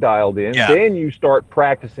scope dialed in, then you start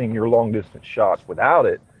practicing your long-distance shots without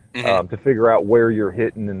it to figure out where you're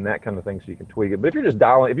hitting and that kind of thing so you can tweak it. But if you're just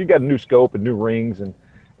dialing, if you've got a new scope and new rings and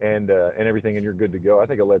everything, and you're good to go. I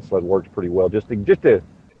think a lead sled works pretty well just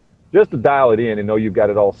to dial it in and know you've got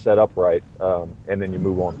it all set up right, and then you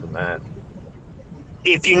move on from that.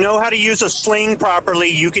 If you know how to use a sling properly,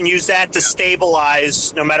 you can use that to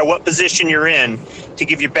stabilize no matter what position you're in to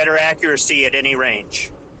give you better accuracy at any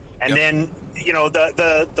range. And then, you know,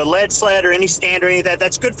 the lead sled or any stand or any of that,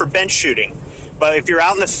 that's good for bench shooting. But if you're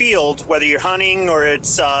out in the field, whether you're hunting or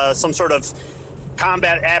it's some sort of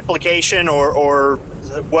combat application or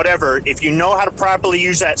whatever, if you know how to properly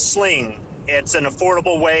use that sling, it's an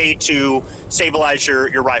affordable way to stabilize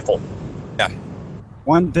your rifle. Yeah.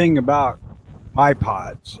 One thing about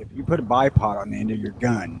bipods, if you put a bipod on the end of your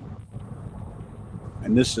gun,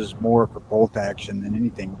 and this is more for bolt action than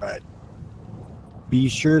anything, but be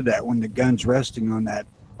sure that when the gun's resting on that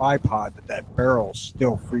bipod, that barrel's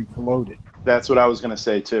still free floated. That's what I was going to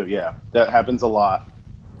say too. Yeah, that happens a lot.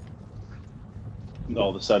 All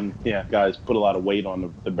of a sudden, guys put a lot of weight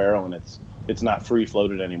on the barrel, and it's not free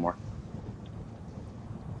floated anymore.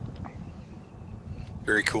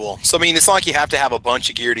 Very cool. So, I mean, it's not like you have to have a bunch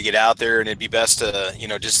of gear to get out there, and it'd be best to, you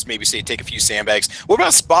know, just maybe say take a few sandbags. What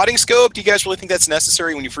about spotting scope? Do you guys really think that's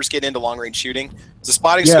necessary when you first get into long-range shooting? Does the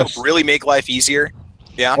spotting scope really make life easier?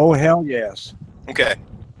 Yeah? Oh, hell yes. Okay.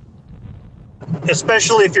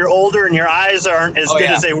 Especially if you're older and your eyes aren't as good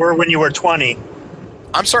as they were when you were 20.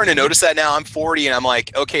 I'm starting to notice that now. I'm 40, and I'm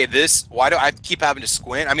like, okay, why do I keep having to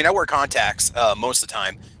squint? I mean, I wear contacts most of the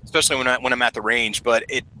time, especially when I'm at the range. But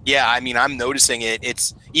I mean, I'm noticing it.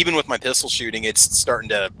 It's even with my pistol shooting, it's starting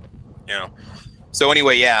to, you know. So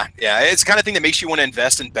anyway, yeah, it's the kind of thing that makes you want to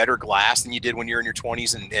invest in better glass than you did when you're in your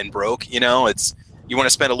 20s and broke. You know, you want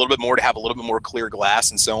to spend a little bit more to have a little bit more clear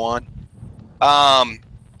glass and so on. All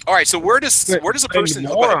right, so where does a person?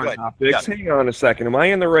 Go ahead. Hang on a second. Am I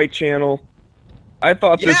in the right channel? I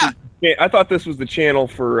thought this was the channel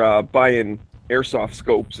for buying airsoft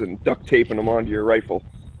scopes and duct taping them onto your rifle.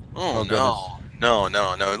 Oh no.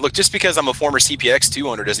 Look, just because I'm a former CPX 2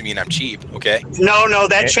 owner doesn't mean I'm cheap. Okay. No,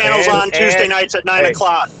 that channel's on Tuesday nights at 9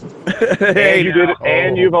 o'clock. And you did it,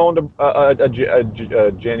 and you've owned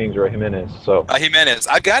a Jennings or a Jimenez. So a Jimenez,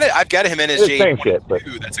 I've got a Jimenez J. Same shit, but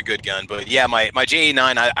that's a good gun. But yeah, my J9,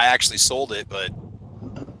 I actually sold it, but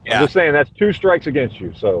yeah. I'm just saying that's 2 strikes against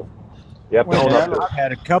you. So. Yep, I've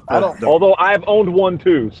had a couple. Although I've owned one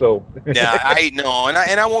too, so yeah, I know, and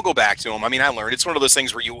I won't go back to them. I mean, I learned it's one of those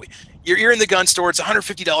things where you're in the gun store, it's a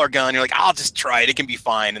 $150 gun, you're like, I'll just try it, it can be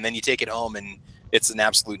fine, and then you take it home and it's an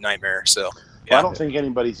absolute nightmare. So yeah. Well, I don't think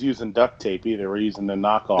anybody's using duct tape either. We're using the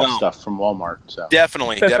knockoff stuff from Walmart. So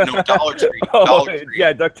definitely, no, Dollar Tree.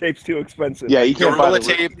 Yeah, duct tape's too expensive. Yeah, you can't buy the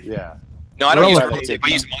tape. Yeah. No, I don't use Gorilla tape. I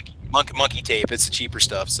use monkey tape. It's the cheaper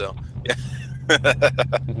stuff. So yeah.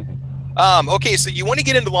 Okay, so you want to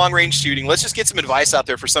get into long-range shooting. Let's just get some advice out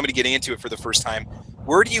there for somebody getting into it for the first time.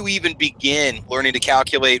 Where do you even begin learning to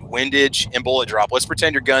calculate windage and bullet drop? Let's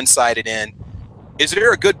pretend your gun's sighted in. Is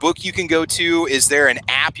there a good book you can go to? Is there an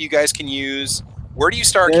app you guys can use? Where do you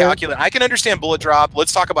start calculating? I can understand bullet drop.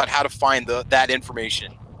 Let's talk about how to find that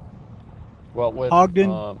information. Well, with Ogden,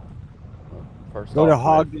 go to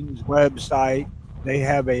Ogden's website. They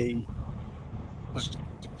have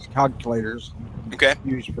calculators. Okay.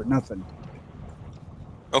 Used for nothing.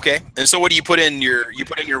 Okay. And so what do you put in your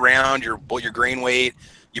round, your grain weight,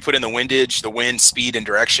 you put in the windage, the wind, speed, and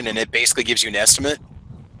direction, and it basically gives you an estimate?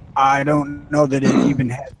 I don't know that it even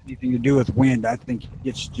has anything to do with wind. I think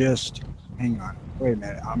it's just. Hang on. Wait a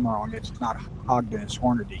minute. I'm wrong. It's not Ogden. It's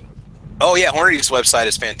Hornady. Oh yeah, Hornady's website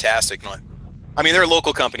is fantastic. I mean, they're a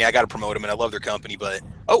local company. I got to promote them, and I love their company. But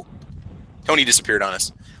Tony disappeared on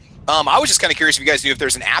us. I was just kind of curious if you guys knew if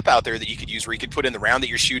there's an app out there that you could use where you could put in the round that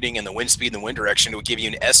you're shooting and the wind speed and the wind direction. It would give you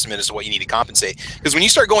an estimate as to what you need to compensate. Because when you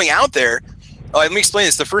start going out there, let me explain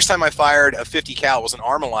this. The first time I fired a 50 cal was an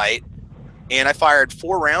Armalite, and I fired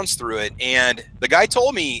 4 rounds through it. And the guy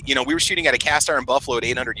told me, we were shooting at a cast iron buffalo at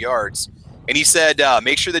 800 yards, and he said,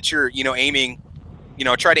 make sure that you're, aiming.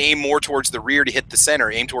 Try to aim more towards the rear to hit the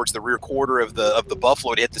center. Aim towards the rear quarter of the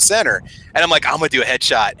buffalo to hit the center. And I'm like, I'm gonna do a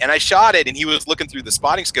headshot. And I shot it, and he was looking through the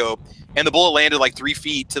spotting scope, and the bullet landed like 3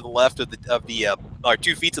 feet to the left of the or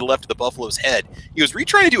 2 feet to the left of the buffalo's head. He goes, "Were you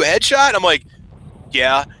trying to do a headshot?" I'm like,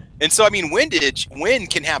 "Yeah." And so I mean, wind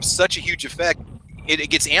can have such a huge effect. It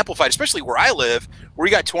gets amplified, especially where I live, where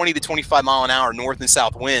you got 20 to 25 mile an hour north and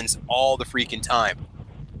south winds all the freaking time.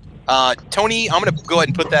 Tony, I'm going to go ahead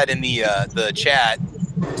and put that in the chat.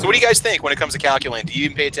 So what do you guys think when it comes to calculating? Do you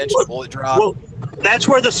even pay attention to bullet drop? Well, that's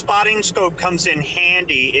where the spotting scope comes in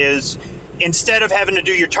handy, is instead of having to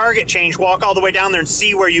do your target change, walk all the way down there and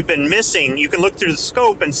see where you've been missing, you can look through the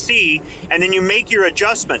scope and see, and then you make your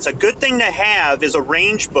adjustments. A good thing to have is a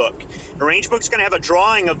range book. A range book's going to have a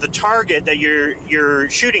drawing of the target that you're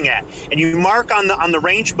shooting at, and you mark on the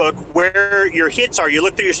range book where your hits are. You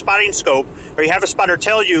look through your spotting scope, or you have a spotter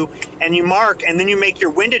tell you, and you mark, and then you make your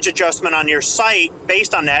windage adjustment on your sight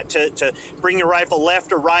based on that to bring your rifle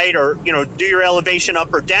left or right, or do your elevation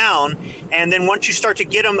up or down. And then once you start to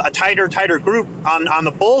get them a tighter group on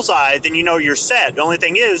the bullseye, then you're set. The only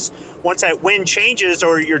thing is, once that wind changes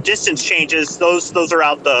or your distance changes, those are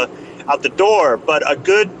out the door. But a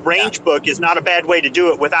good range book is not a bad way to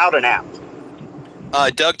do it without an app.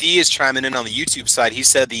 Doug D is chiming in on the YouTube side. He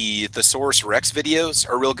said the Thesaurus Rex videos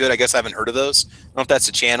are real good. I guess I haven't heard of those. I don't know if that's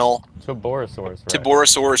a channel.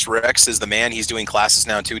 Tiborosaurus Rex is the man. He's doing classes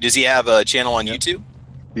now too. Does he have a channel on YouTube?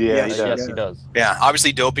 Yeah, yes, he does. Yeah,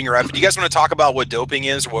 obviously doping your rifle. Do you guys want to talk about what doping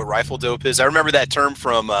is, or what rifle dope is? I remember that term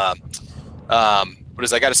from I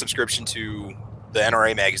got a subscription to the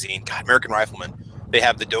NRA magazine, American Rifleman. They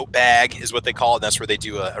have the dope bag, is what they call it. And that's where they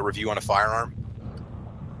do a review on a firearm.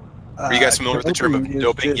 Are you guys familiar with the term of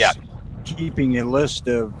doping? Yeah. Keeping a list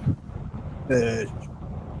of the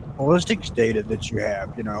ballistics data that you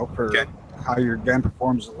have, for how your gun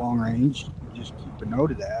performs at long range. Just keep a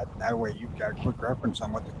note of that. That way you've got a quick reference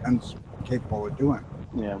on what the gun's capable of doing.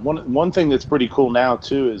 Yeah, one thing that's pretty cool now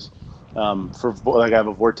too is I have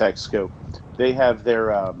a Vortex scope. They have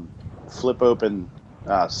their flip open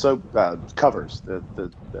covers,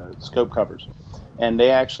 the scope covers, and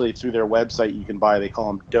they actually, through their website, you can buy. They call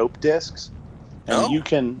them dope discs, and you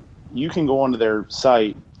can go onto their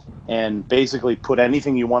site and basically put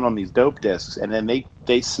anything you want on these dope discs, and then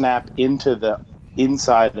they snap into the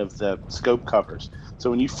inside of the scope covers. So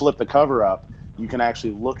when you flip the cover up, you can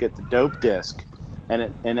actually look at the dope disc, and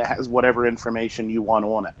it has whatever information you want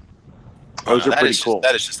on it. Those are pretty cool.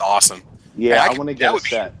 That is just awesome. Yeah, I want to get a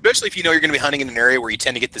set. Especially if you're going to be hunting in an area where you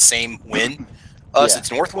tend to get the same wind.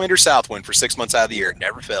 It's north wind or south wind for 6 months out of the year. It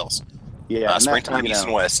never fails. Yeah, springtime, east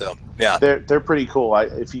and west. So yeah, they're pretty cool. I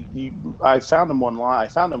found them online. I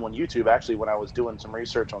found them on YouTube actually when I was doing some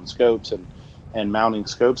research on scopes and mounting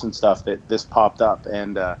scopes and stuff. That this popped up,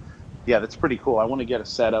 and yeah, that's pretty cool. I want to get a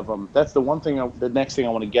set of them. That's the one thing. The next thing I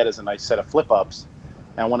want to get is a nice set of flip ups.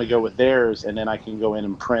 And I want to go with theirs, and then I can go in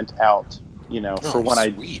and print out. For when I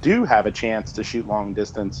do have a chance to shoot long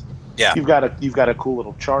distance. Yeah, you've got a cool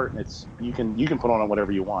little chart, and you can put on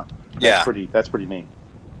whatever you want. That's pretty neat.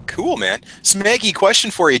 Cool, man. Smeggy,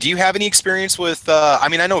 question for you. Do you have any experience with, I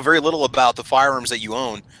know very little about the firearms that you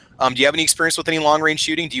own. Do you have any experience with any long-range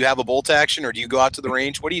shooting? Do you have a bolt action, or do you go out to the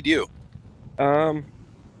range? What do you do?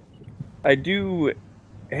 I do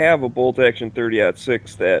have a bolt action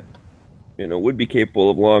 30-06 that, would be capable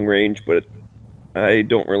of long range, but I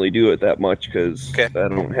don't really do it that much because I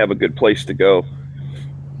don't have a good place to go.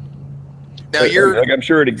 Now I'm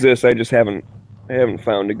sure it exists. I just haven't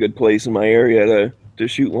found a good place in my area to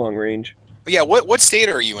shoot long range. Yeah, what state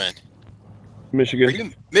are you in?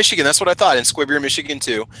 Michigan. Michigan, that's what I thought. In Squibb, Michigan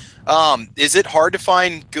too. Is it hard to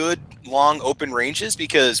find good long open ranges?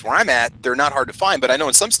 Because where I'm at, they're not hard to find. But I know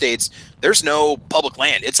in some states there's no public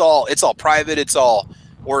land. It's all private. It's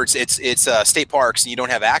state parks, and you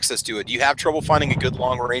don't have access to it. Do you have trouble finding a good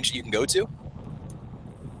long range that you can go to?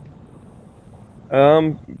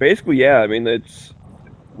 Basically, yeah.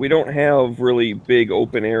 We don't have really big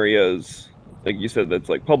open areas, like you said. That's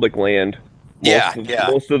like public land.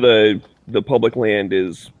 Most of the public land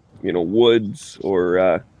is woods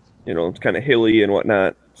or you know, it's kind of hilly and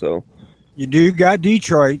whatnot. So you do got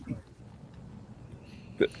Detroit.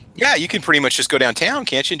 Yeah, you can pretty much just go downtown,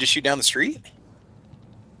 can't you, and just shoot down the street?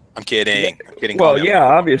 I'm kidding. Yeah. I'm kidding. Well, yeah,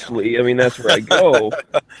 obviously. I mean, that's where I go,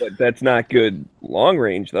 but that's not good long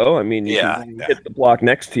range, though. I mean, you can hit the block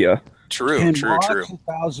next to you. True, 10 true, blocks, true.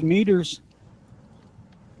 1,000 meters.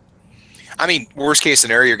 I mean, worst case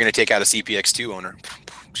scenario, you're going to take out a CPX2 owner.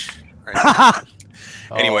 Right.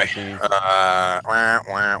 Anyway,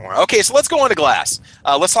 okay, so let's go on to glass.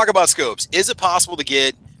 Let's talk about scopes. Is it possible to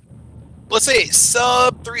get, let's say,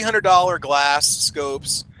 sub $300 glass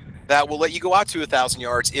scopes that will let you go out to 1,000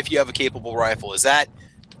 yards if you have a capable rifle? Is that,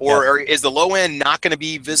 or is the low end not going to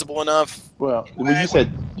be visible enough? Well,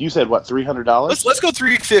 you said what, $300? Let's go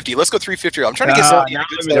 350. Let's go 350. I'm trying to get something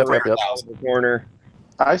good stuff for the corner.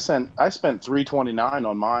 I spent $329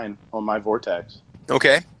 on mine, on my Vortex.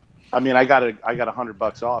 Okay. I mean, I got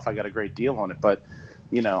 $100 off. I got a great deal on it, but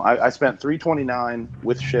you know, I spent $329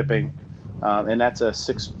 with shipping, and that's a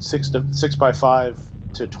 6x5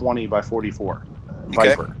 to 20x44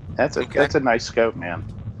 Viper. That's a nice scope, man.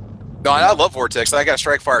 No, I love Vortex. I got a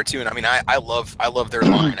Strikefire too, and I mean, I love their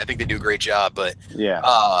line. I think they do a great job. But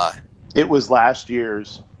yeah, it was last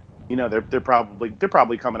year's. You know, they're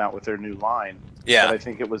probably coming out with their new line. Yeah, but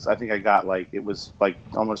I think I got it was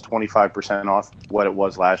almost 25% off what it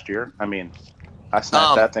was last year. I mean, I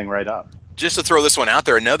snapped that thing right up. Just to throw this one out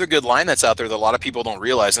there, another good line that's out there that a lot of people don't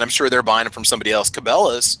realize, and I'm sure they're buying it from somebody else.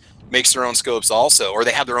 Cabela's makes their own scopes also, or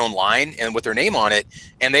they have their own line and with their name on it,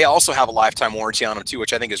 and they also have a lifetime warranty on them too,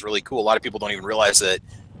 which I think is really cool. A lot of people don't even realize that.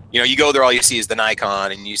 You know, you go there, all you see is the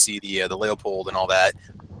Nikon, and you see the Leopold and all that.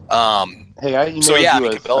 Hey, I emailed I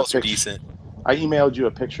mean, Cabela's are decent. I emailed you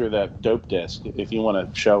a picture of that dope disc if you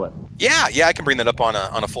want to show it. Yeah, I can bring that up on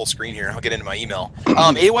a full screen here. I'll get into my email.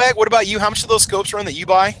 AWAG, what about you? How much do those scopes run that you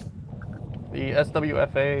buy? The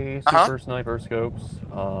SWFA Super Sniper scopes.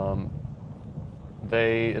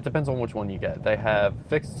 It depends on which one you get. They have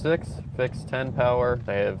fixed 6, fixed 10 power.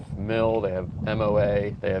 They have mil. They have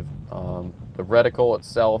MOA. They have the reticle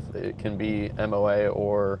itself. It can be MOA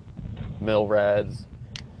or mil rads.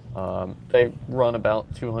 They run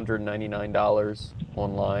about $299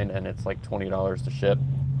 online, and it's like $20 to ship.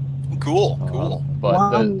 Cool.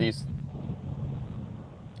 But these.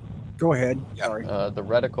 Go ahead. Sorry. The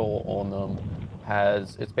reticle on them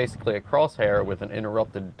it's basically a crosshair with an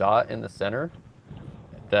interrupted dot in the center.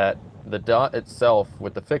 That the dot itself,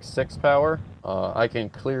 with the fixed 6 power, I can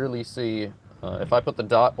clearly see if I put the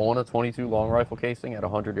dot on a 22 long rifle casing at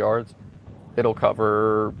 100 yards, it'll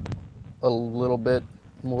cover a little bit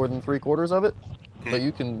more than 3/4 of it, but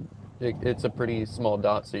you can. It's a pretty small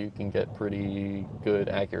dot, so you can get pretty good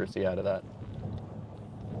accuracy out of that.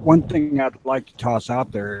 One thing I'd like to toss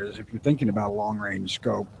out there is, if you're thinking about a long-range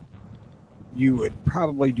scope, you would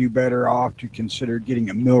probably do better off to consider getting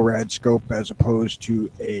a MILRAD scope as opposed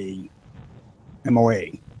to a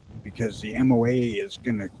MOA, because the MOA is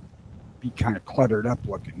going to be kind of cluttered up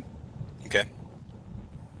looking. Okay.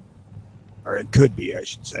 Or it could be, I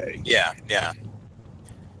should say. Yeah.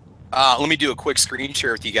 Let me do a quick screen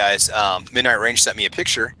share with you guys. Midnight Range sent me a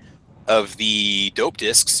picture of the dope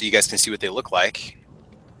discs so you guys can see what they look like.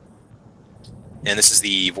 And this is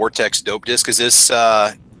the Vortex dope disc. Is this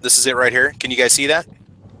is it right here? Can you guys see that?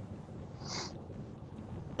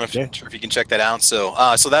 I'm not sure if you can check that out. So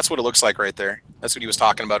that's what it looks like right there. That's what he was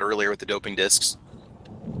talking about earlier with the doping discs.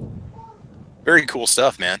 Very cool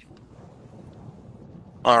stuff, man.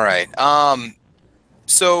 All right.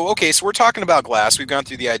 So we're talking about glass. We've gone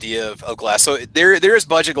through the idea of glass. So there is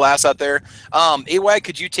budget glass out there. AWAG,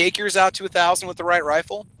 could you take yours out to 1,000 with the right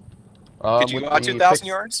rifle? Could you go out to 1,000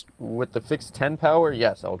 yards? With the fixed 10 power,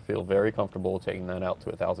 yes, I would feel very comfortable taking that out to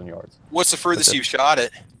 1,000 yards. What's the furthest you've shot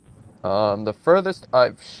it? The furthest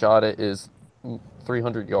I've shot it is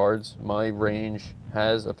 300 yards. My range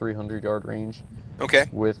has a 300-yard range. Okay.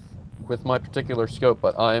 With my particular scope,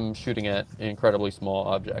 but I'm shooting at incredibly small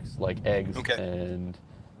objects like eggs and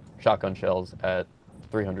shotgun shells at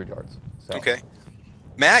 300 yards. So. Okay.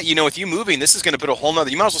 Matt, with you moving, this is going to put a whole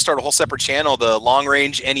nother. You might as well start a whole separate channel, the long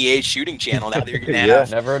range NEA shooting channel. Now that you're going to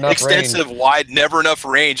have never enough extensive, range. wide, never enough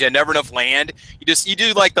range, and never enough land. You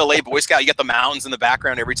do like the late Boy Scout. You got the mountains in the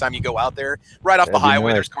background every time you go out there. Right off the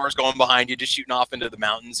highway, nice. There's cars going behind you, just shooting off into the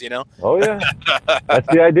mountains. Oh yeah, that's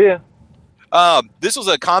the idea. This was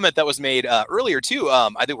a comment that was made earlier too.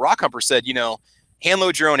 I think Rock Humper said, hand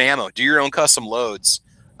load your own ammo, do your own custom loads.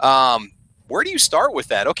 Where do you start with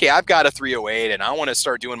that? Okay, I've got a 308 and I want to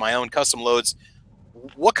start doing my own custom loads.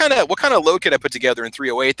 What kind of load could I put together in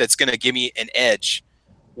 308 that's going to give me an edge?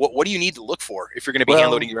 What do you need to look for if you're going to be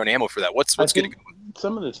hand loading your own ammo for that? What's going to go?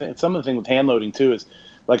 Some of the thing with hand loading too is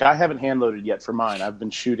like I haven't hand loaded yet for mine. I've been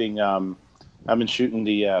shooting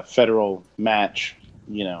the federal match,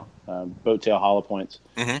 boat tail hollow points.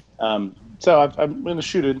 So I'm going to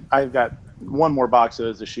shoot it. I've got one more box of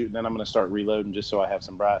those to shoot, and then I'm going to start reloading just so I have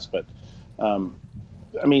some brass. But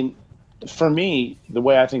I mean, for me, the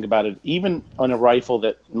way I think about it, even on a rifle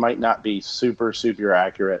that might not be super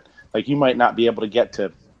accurate, like you might not be able to get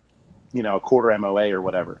to, a quarter MOA or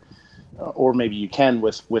whatever, or maybe you can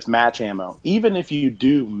with match ammo. Even if you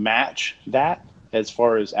do match that as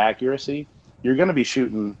far as accuracy, you're going to be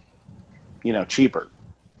shooting, cheaper.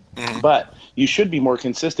 But you should be more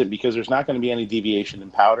consistent because there's not going to be any deviation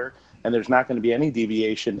in powder, and there's not going to be any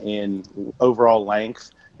deviation in overall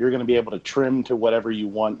length. You're going to be able to trim to whatever you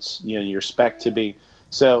want, your spec to be.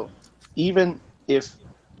 So even if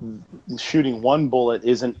shooting one bullet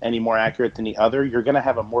isn't any more accurate than the other, you're going to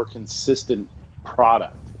have a more consistent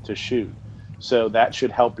product to shoot. So that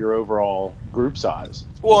should help your overall group size.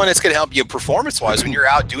 Well, and it's going to help you performance-wise when you're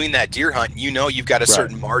out doing that deer hunt. You've got a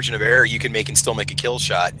certain margin of error you can make and still make a kill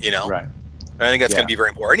shot. Right. And I think that's going to be very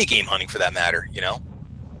important. Any game hunting, for that matter.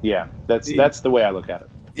 Yeah, that's the way I look at it.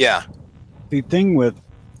 Yeah. The thing with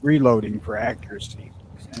reloading for accuracy,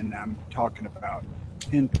 and I'm talking about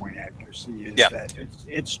pinpoint accuracy, is that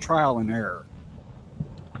it's trial and error.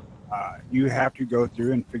 You have to go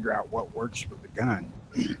through and figure out what works with the gun.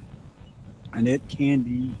 And it can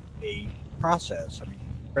be a process. I mean,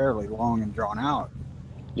 fairly long and drawn out.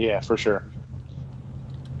 Yeah, for sure.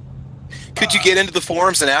 Could you get into the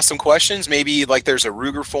forums and ask some questions? Maybe like there's a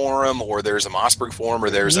Ruger forum, or there's a Mossberg forum, or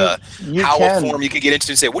there's a Howell forum you could get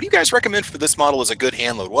into and say, what do you guys recommend for this model as a good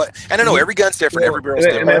hand load? What? And I know every gun's different, every barrel's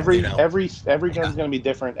different. Every gun's going to be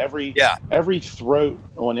different. Every throat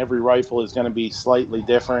on every rifle is going to be slightly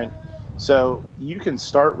different. So you can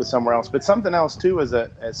start with somewhere else, but something else too, as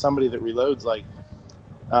somebody that reloads, like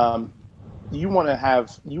you want to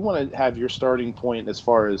have your starting point as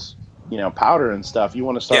far as powder and stuff. You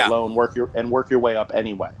want to start low and work your way up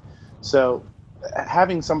anyway. So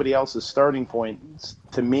having somebody else's starting point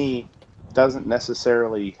to me doesn't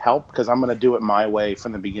necessarily help, because I'm going to do it my way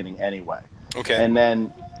from the beginning anyway. Okay. And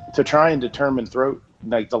then to try and determine throat,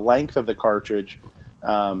 like the length of the cartridge.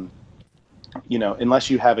 Unless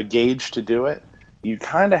you have a gauge to do it, you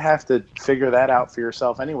kind of have to figure that out for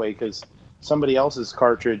yourself anyway, because somebody else's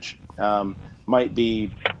cartridge might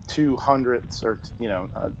be 200ths or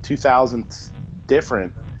 2,000ths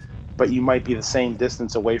different, but you might be the same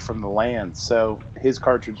distance away from the land. So his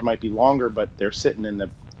cartridge might be longer, but they're sitting in the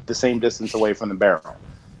same distance away from the barrel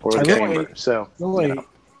or the chamber. So really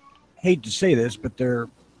hate to say this, but there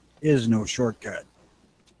is no shortcut.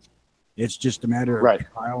 It's just a matter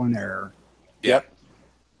of trial and error. Yep.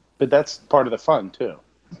 But that's part of the fun too.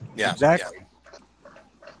 Yeah. Exactly.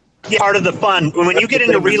 Yeah, part of the fun. When you get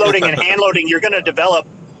into reloading and hand loading, you're going to develop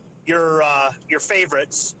your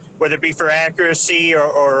favorites, whether it be for accuracy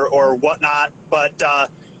or whatnot. But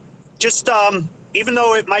just even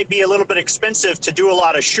though it might be a little bit expensive to do a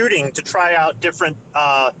lot of shooting, to try out different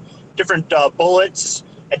bullets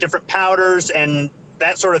and different powders and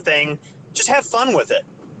that sort of thing, just have fun with it.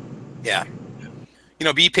 Yeah.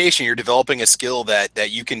 Be patient. You're developing a skill that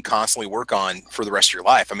you can constantly work on for the rest of your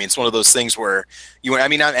life. I mean, it's one of those things where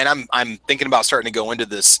I'm thinking about starting to go into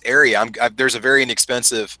this area. There's a very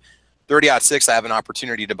inexpensive 30-06 I have an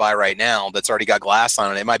opportunity to buy right now that's already got glass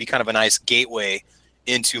on it. It might be kind of a nice gateway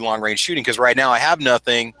into long range shooting, because right now I have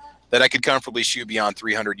nothing that I could comfortably shoot beyond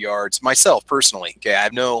 300 yards myself personally. Okay, I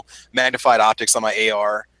have no magnified optics on my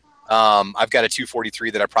AR. I've got a 243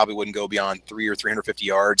 that I probably wouldn't go beyond 350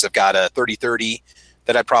 yards. I've got a 30-30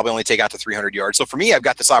 that I'd probably only take out to 300 yards. So for me, I've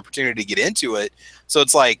got this opportunity to get into it. So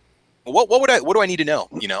it's like, what do I need to know?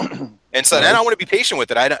 And so then I want to be patient with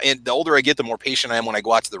it. And the older I get, the more patient I am when I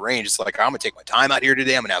go out to the range. It's like, I'm gonna take my time out here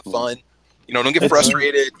today. I'm gonna have fun. Don't get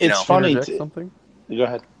frustrated. It's funny. Something. Go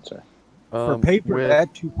ahead. Sorry. For paper,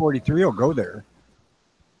 that 243 will go there.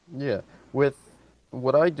 Yeah. With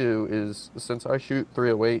what I do is, since I shoot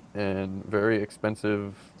 308 and very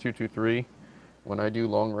expensive 223, when I do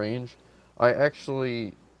long range, I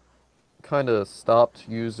actually kind of stopped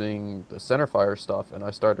using the centerfire stuff, and I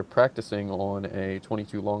started practicing on a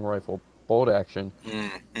 22 long rifle bolt action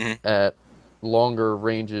at longer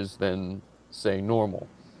ranges than, say, normal.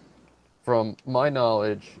 From my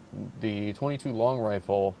knowledge, the 22 long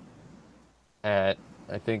rifle at,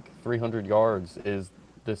 I think, 300 yards is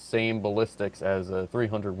the same ballistics as a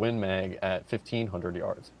 300 Win Mag at 1,500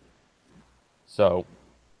 yards. So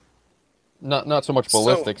not so much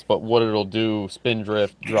ballistics, but what it'll do spin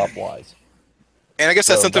drift, drop wise. And I guess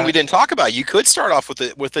that's something we didn't talk about. You could start off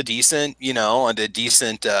with a decent, you know, and a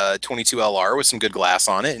decent 22 LR with some good glass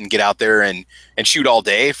on it, and get out there and shoot all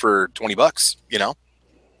day for $20, you know.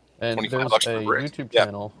 And there's a YouTube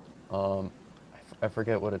channel. I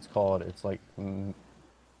forget what it's called. It's like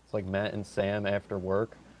Matt and Sam after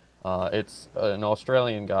work. It's an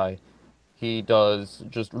Australian guy. He does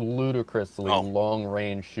just ludicrously long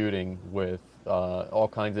range shooting with all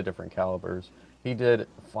kinds of different calibers. He did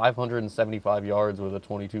 575 yards with a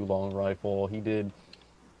 22 long rifle. He did,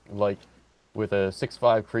 like, with a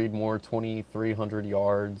 6.5 Creedmoor, 2,300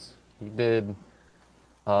 yards. He did,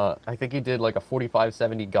 I think he did like a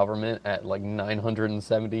 45-70 government at like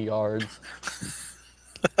 970 yards.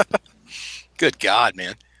 Good God,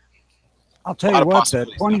 man. I'll tell you what,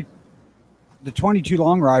 the 22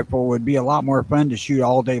 long rifle would be a lot more fun to shoot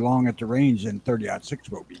all day long at the range than 30-06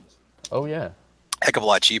 will be. Oh, yeah. Heck of a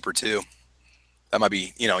lot cheaper, too. That might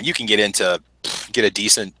be, you know, you can get a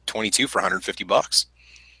decent 22 for $150.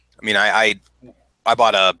 I mean, I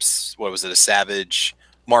bought a Savage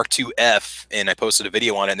Mark II F, and I posted a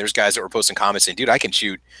video on it, and there's guys that were posting comments saying, dude, I can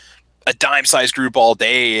shoot a dime-sized group all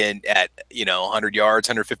day and at, you know, 100 yards,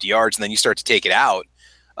 150 yards, and then you start to take it out.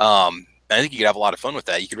 I think you could have a lot of fun with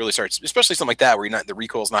that. You could really start, especially something like that where the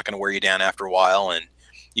recoil's not going to wear you down after a while, and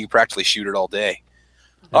you can practically shoot it all day.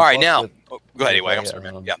 All right, now, go ahead, anyway. I'm sorry,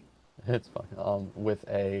 man. Yeah. It's fine. With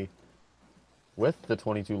the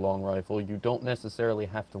 22 long rifle, you don't necessarily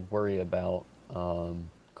have to worry about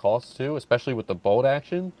cost too, especially with the bolt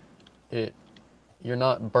action. You're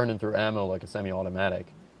not burning through ammo like a semi-automatic,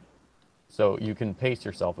 so you can pace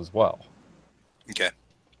yourself as well. Okay.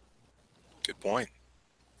 Good point.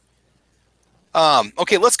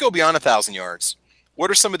 Okay, let's go beyond 1,000 yards. What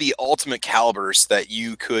are some of the ultimate calibers that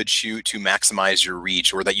you could shoot to maximize your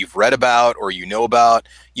reach, or that you've read about or you know about?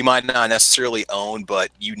 You might not necessarily own, but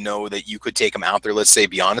you know that you could take them out there, let's say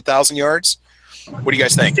beyond 1,000 yards. What do you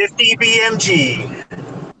guys think? 50 BMG.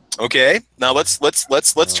 Okay, now let's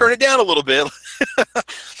turn it down a little bit.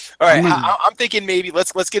 All right, I'm thinking maybe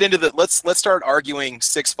let's get into the let's start arguing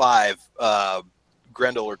 6.5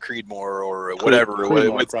 Grendel or Creedmoor or whatever.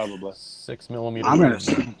 Creedmoor, probably 6mm. I'm gonna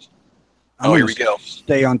here we go.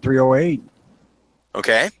 Stay on 308.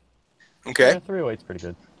 Okay. Yeah, 308's pretty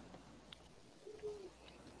good.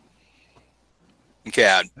 Okay,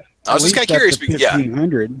 I was just kind of curious.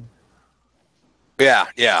 1,500.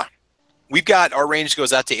 Yeah. We've got, our range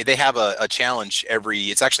goes out to, they have a challenge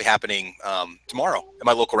it's actually happening tomorrow at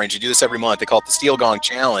my local range. You do this every month. They call it the Steel Gong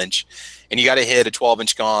Challenge. And you got to hit a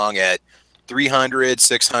 12-inch gong at 300,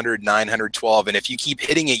 600, 900, 12. And if you keep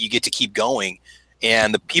hitting it, you get to keep going.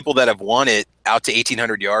 And the people that have won it out to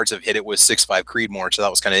 1,800 yards have hit it with 6.5 Creedmoor. So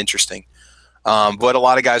that was kind of interesting. But a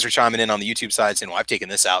lot of guys are chiming in on the YouTube side saying, well, I've taken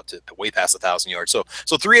this out to way past 1,000 yards. So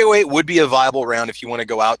 308 would be a viable round if you want to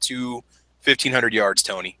go out to 1,500 yards,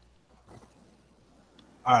 Tony.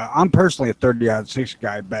 I'm personally a 30-06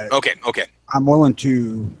 guy, but okay, I'm willing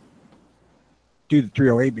to do the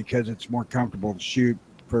 308 because it's more comfortable to shoot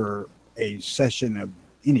for a session of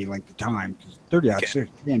any length of time. Because 30-06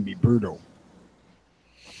 can be brutal,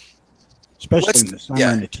 especially in the summer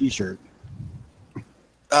in a t-shirt.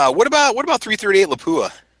 What about 338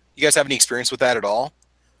 Lapua? You guys have any experience with that at all?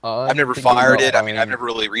 I've never fired it. I mean, I've never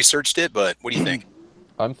really researched it, but what do you think?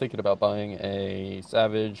 I'm thinking about buying a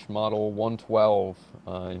Savage Model 112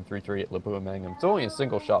 in 338 Lapua Magnum. It's only a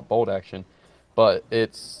single-shot bolt action, but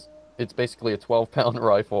it's basically a 12-pound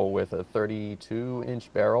rifle with a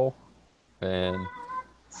 32-inch barrel, and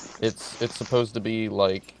it's supposed to be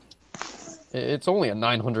like, it's only a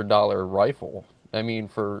 $900 rifle. I mean,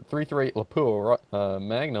 for 338 Lapua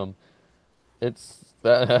Magnum, that's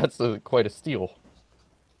quite a steal.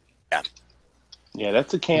 Yeah. Yeah,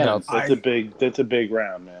 that's a cannon. That's a big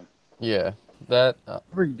round, man. Yeah, that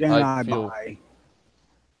every gun I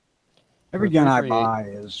buy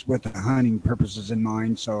is with the hunting purposes in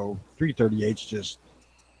mind. So 338's just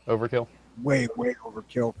overkill. Way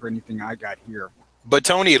overkill for anything I got here. But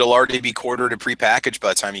Tony, it'll already be quartered and prepackaged by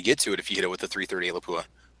the time you get to it if you hit it with the 338 Lapua.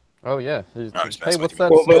 Oh yeah. Hey, what's that smell?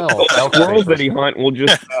 The squirrels that he hunt will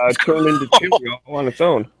just turn into chili all on its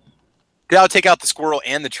own. Yeah, I'll take out the squirrel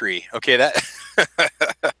and the tree. Okay, that.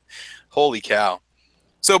 Holy cow.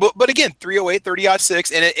 So, but again, 308,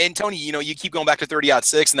 30-06, and Tony, you know, you keep going back to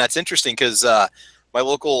 30-06, and that's interesting because my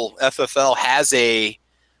local FFL has a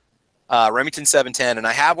Remington 710, and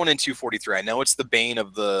I have one in 243. I know it's the bane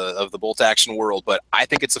of the bolt action world, but I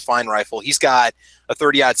think it's a fine rifle. He's got a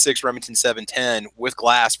 30-06 Remington 710 with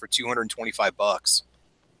glass for $225,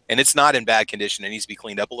 and it's not in bad condition. It needs to be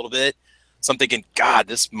cleaned up a little bit. So I'm thinking, God,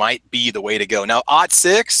 this might be the way to go. Now,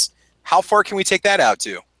 06, how far can we take that out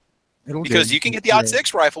to? Because you can get the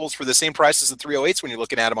 .6 rifles for the same price as the 308s when you're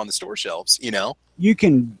looking at them on the store shelves, you know? You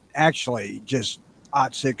can actually just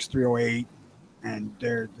 .6, 308, and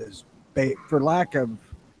they're this, for lack of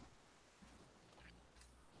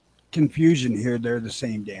confusion here, they're the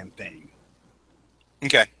same damn thing.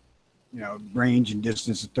 Okay. You know, range and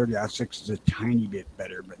distance of 30-06 is a tiny bit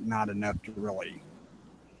better, but not enough to really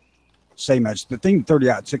say much. The thing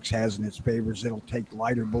 30-06 has in its favor is it'll take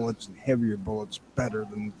lighter bullets and heavier bullets better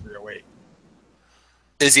than the 308.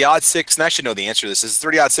 Is the .6, and I should know the answer to this, is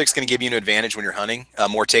 30-06 going to give you an advantage when you're hunting?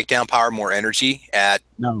 More takedown power, more energy at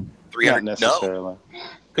 300? Not necessarily.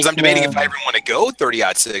 Because I'm debating if I even want to go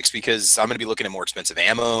 30-06 because I'm going to be looking at more expensive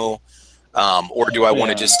ammo. Or do I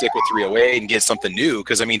want to just stick with 308 and get something new?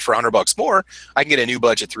 Because I mean, for $100 more, I can get a new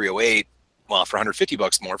budget 308. Well, for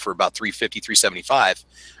 $150 more, for about $350, $375,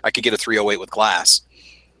 I could get a 308 with glass.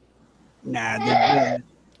 Nah, the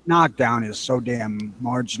knockdown is so damn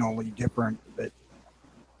marginally different that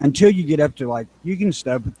until you get up to like, you can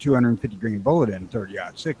stuff a 250 grain bullet in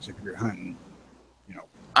 30-06 if you're hunting. You know,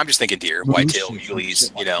 I'm just thinking deer, whitetail,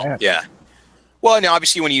 muleys. You know, yeah. Well, now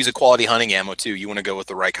obviously when you use a quality hunting ammo too, you want to go with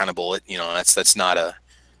the right kind of bullet. You know, that's not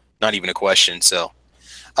even a question. So,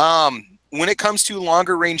 when it comes to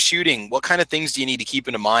longer range shooting, what kind of things do you need to keep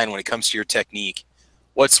in mind when it comes to your technique?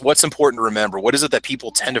 What's important to remember? What is it that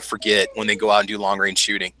people tend to forget when they go out and do long range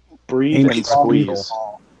shooting? Breathe and squeeze.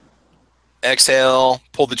 Exhale,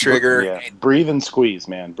 pull the trigger. Yeah, breathe and squeeze,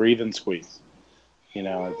 man. Breathe and squeeze. You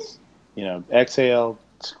know, it's exhale,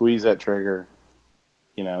 squeeze that trigger.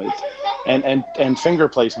 You know, it's and finger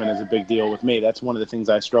placement is a big deal with me. That's one of the things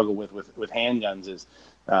I struggle with handguns is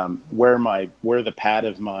where the pad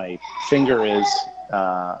of my finger is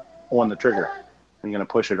on the trigger. I'm going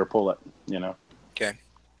to push it or pull it. You know. Okay.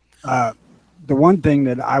 The one thing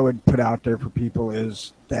that I would put out there for people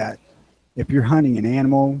is that if you're hunting an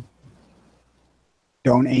animal,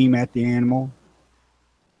 don't aim at the animal.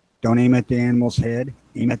 Don't aim at the animal's head.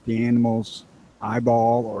 Aim at the animal's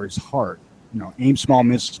eyeball or his heart. You know, aim small,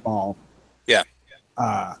 miss small. Yeah.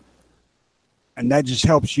 And that just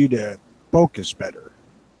helps you to focus better.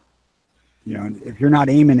 You know, if you're not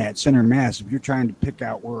aiming at center mass, if you're trying to pick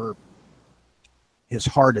out where his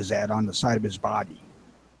heart is at on the side of his body,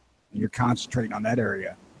 and you're concentrating on that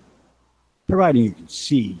area, providing you can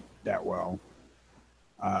see that well,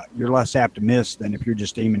 you're less apt to miss than if you're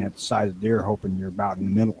just aiming at the side of the deer, hoping you're about in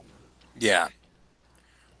the middle. Yeah.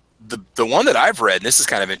 The one that I've read, and this is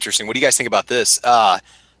kind of interesting. What do you guys think about this?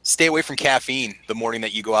 Stay away from caffeine the morning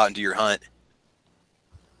that you go out and do your hunt.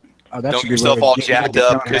 Oh, that's don't get yourself all jacked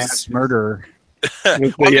up because murder.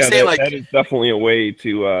 I'm just saying, like, that is definitely a way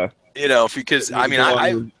to you know, because I mean,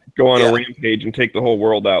 I go on a rampage and take the whole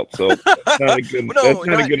world out. So that's not a good, that's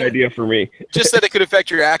not a good idea for me. Just that it could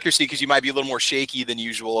affect your accuracy because you might be a little more shaky than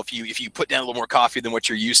usual if you put down a little more coffee than what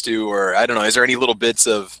you're used to, or I don't know. Is there any little bits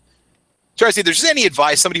of try to see if there's any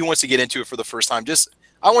advice somebody who wants to get into it for the first time?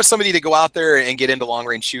 I want somebody to go out there and get into long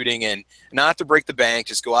range shooting and not have to break the bank.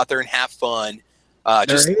 Just go out there and have fun.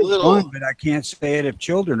 Just a little fun, but I can't say it if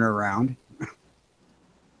children are around.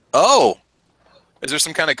 Oh, is there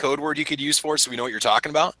some kind of code word you could use for it so we know what you're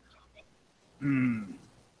talking about?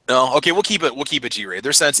 No, okay, we'll keep it G-rated.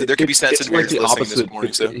 They're sensitive. There could be sensitive like the opposite. This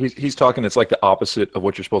morning, so. He's talking. It's like the opposite of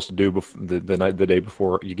what you're supposed to do the day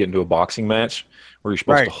before you get into a boxing match, where you're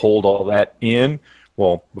supposed to hold all that in.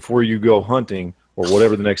 Well, before you go hunting or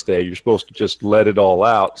whatever the next day, you're supposed to just let it all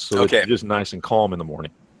out so that you're just nice and calm in the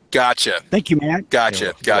morning. Gotcha. Thank you, Matt.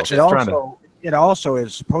 Gotcha. It also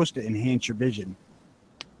is supposed to enhance your vision.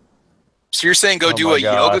 So you're saying go do a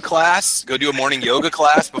yoga class? Go do a morning yoga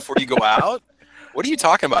class before you go out? What are you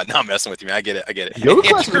talking about? No, I'm messing with you, man. I get it. Yoga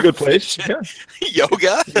class is a good place. Yeah.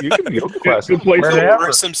 Yoga? You can do yoga class. Good place to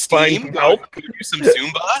burn some steam. Go do some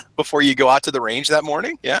Zumba before you go out to the range that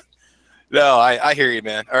morning? Yeah? No, I hear you,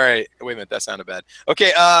 man. All right. Wait a minute. That sounded bad.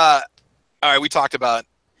 Okay. All right. We talked about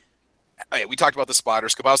the spotter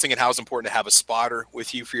scope. I was thinking how it's important to have a spotter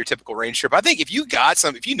with you for your typical range trip. I think if you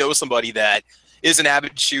know somebody that is an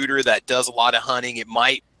avid shooter that does a lot of hunting, it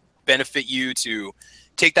might benefit you to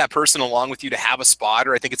take that person along with you to have a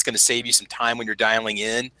spotter. I think it's going to save you some time when you're dialing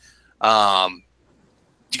in. Do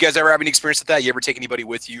you guys ever have any experience with that? You ever take anybody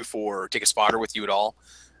with you take a spotter with you at all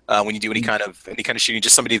when you do any kind of shooting?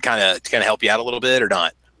 Just somebody to kind of help you out a little bit, or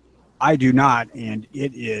not? I do not, and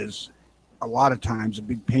it is a lot of times a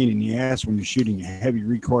big pain in the ass when you're shooting a heavy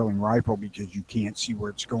recoiling rifle because you can't see where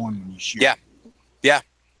it's going when you shoot. Yeah.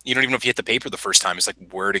 You don't even know if you hit the paper the first time. It's like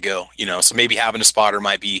where to go, you know. So maybe having a spotter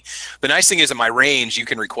might be. The nice thing is at my range, you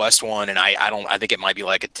can request one, and I think it might be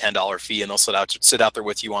like a $10 fee, and they'll sit out there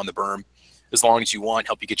with you on the berm as long as you want,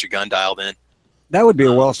 help you get your gun dialed in. That would be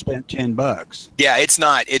a well spent $10. Yeah, it's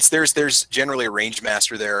not. There's generally a range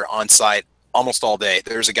master there on site almost all day.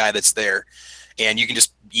 There's a guy that's there, and you can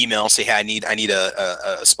just email and say, hey, I need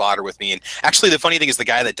a spotter with me. And actually, the funny thing is, the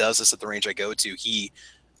guy that does this at the range I go to,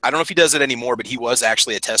 I don't know if he does it anymore, but he was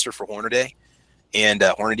actually a tester for Hornady,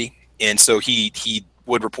 and so he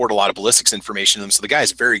would report a lot of ballistics information to them. So the guy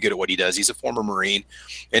is very good at what he does. He's a former Marine,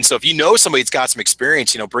 and so if you know somebody that's got some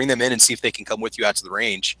experience, bring them in and see if they can come with you out to the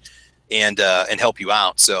range and help you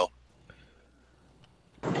out. So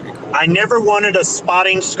I never wanted a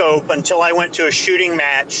spotting scope until I went to a shooting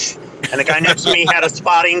match, and the guy next to me had a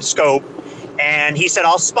spotting scope, and he said,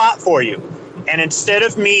 I'll spot for you. And instead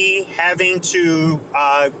of me having to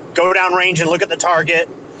go down range and look at the target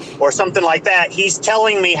or something like that, he's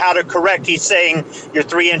telling me how to correct. He's saying you're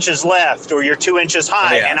 3 inches left or you're 2 inches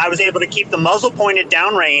high. And I was able to keep the muzzle pointed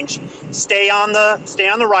down range, stay on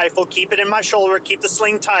the rifle, keep it in my shoulder, keep the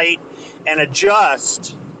sling tight, and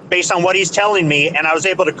adjust based on what he's telling me. And I was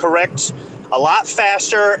able to correct a lot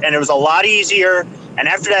faster, and it was a lot easier. And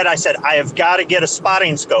after that, I said, I have got to get a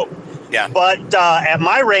spotting scope. Yeah. But at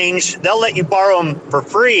my range, they'll let you borrow them for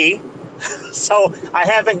free. So I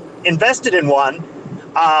haven't invested in one.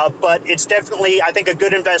 But it's definitely, I think, a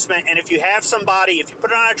good investment. And if you have somebody, if you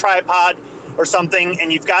put it on a tripod or something,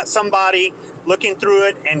 and you've got somebody looking through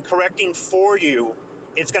it and correcting for you,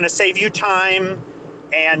 it's going to save you time,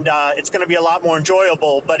 and it's going to be a lot more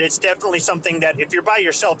enjoyable. But it's definitely something that if you're by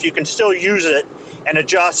yourself, you can still use it and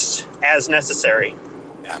adjust as necessary.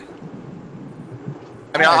 Yeah.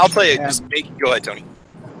 I mean, I'll tell you, go ahead, Tony.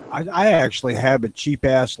 I actually have a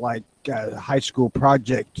cheap-ass, high school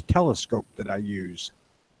project telescope that I use.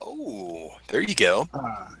 Oh, there you go.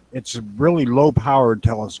 It's a really low-powered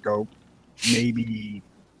telescope, maybe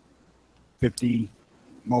 50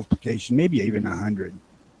 multiplication, maybe even 100.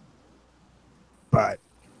 But,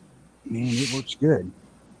 man, it works good.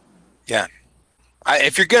 Yeah.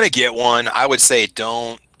 If you're going to get one, I would say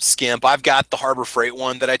don't skimp. I've got the Harbor Freight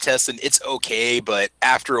one that I tested. It's okay, but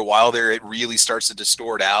after a while there, it really starts to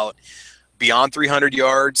distort out beyond 300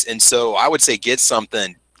 yards. And so I would say get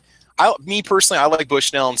something. Me personally, I like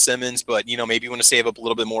Bushnell and Simmons, but maybe you want to save up a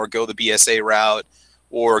little bit more, go the BSA route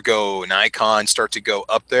or go Nikon, start to go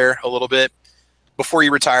up there a little bit. Before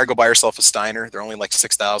you retire, go buy yourself a Steiner. They're only like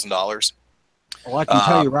 $6,000. Well, I can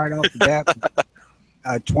tell you right off the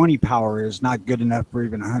bat, 20 power is not good enough for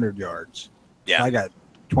even 100 yards. Yeah. I got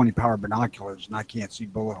 20 power binoculars and I can't see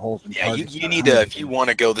bullet holes in targets. You need to, if you want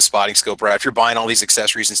to go the spotting scope route, if you're buying all these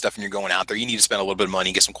accessories and stuff and you're going out there, you need to spend a little bit of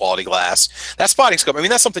money and get some quality glass. That spotting scope, I mean,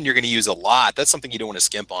 that's something you're going to use a lot. That's something you don't want to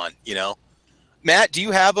skimp on, Matt, do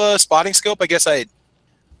you have a spotting scope? I guess NEA,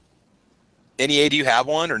 do you have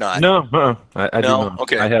one or not? No, I do not.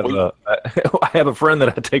 Okay. I have a friend that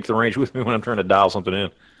I take to the range with me when I'm trying to dial something in.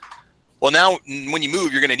 Well, now when you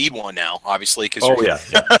move, you're going to need one now, obviously. Yeah.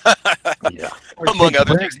 Among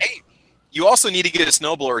other things. Hey, you also need to get a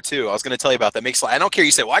snowblower too. I was going to tell you about that. I don't care.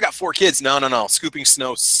 You say, well, I got 4 kids. No. Scooping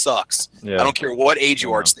snow sucks. Yeah. I don't care what age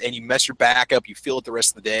you are, and you mess your back up. You feel it the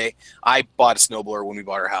rest of the day. I bought a snowblower when we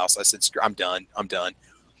bought our house. I said, I'm done. Telling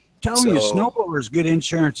you, snowblower is good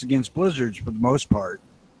insurance against blizzards for the most part.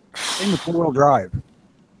 Same with 4-wheel drive.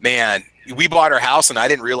 Man, we bought our house, and I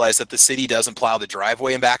didn't realize that the city doesn't plow the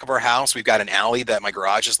driveway in back of our house. We've got an alley that my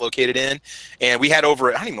garage is located in, and we had I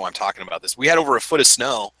don't even know why I'm talking about this. We had over a foot of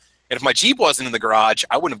snow, and if my Jeep wasn't in the garage,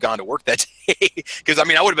 I wouldn't have gone to work that day because, I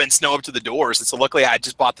would have been snow up to the doors. And so luckily I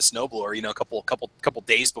just bought the snowblower, a couple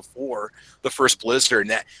days before the first blizzard,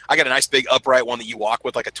 and I got a nice big upright one that you walk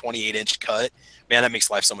with, like a 28-inch cut. Man, that makes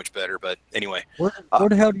life so much better. But anyway. Where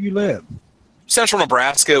the hell do you live? Central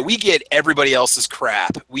Nebraska. We get everybody else's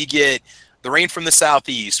crap. We get the rain from the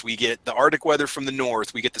southeast. We get the Arctic weather from the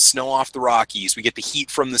north. We get the snow off the Rockies. We get the heat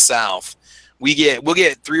from the south. We'll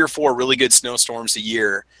get 3 or 4 really good snowstorms a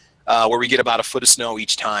year, where we get about a foot of snow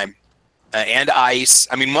each time, and ice.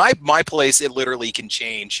 I mean, my place, it literally can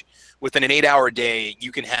change within an 8-hour day.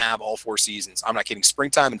 You can have all 4 seasons. I'm not kidding.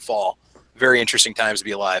 Springtime and fall, very interesting times to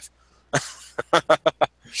be alive.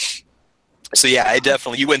 So yeah, I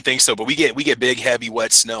definitely, you wouldn't think so, but we get big, heavy,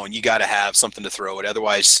 wet snow, and you got to have something to throw it.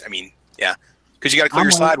 Otherwise, yeah, because you got to clear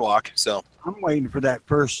your sidewalk. So I'm waiting for that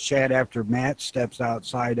first chat after Matt steps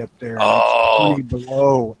outside up there. Oh,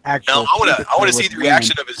 below actual. No, I want to see the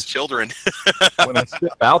reaction of his children. When I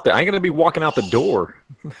step out there, I ain't gonna be walking out the door.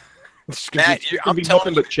 Matt, I'm telling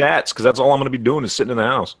nothing but chats because that's all I'm gonna be doing is sitting in the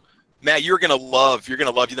house. Matt, you're gonna love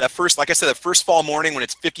that first, like I said, that first fall morning when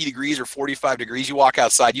it's 50 degrees or 45 degrees, you walk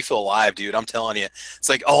outside, you feel alive, dude. I'm telling you, it's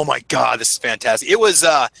like, oh my God, this is fantastic. It was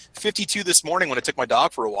 52 this morning when I took my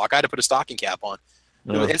dog for a walk. I had to put a stocking cap on.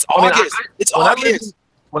 It's August. It's August.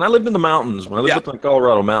 when I lived in the mountains, when I lived up in the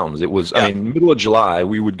Colorado mountains, it was, I mean, middle of July,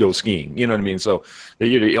 we would go skiing. You know what I mean? So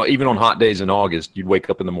even on hot days in August, you'd wake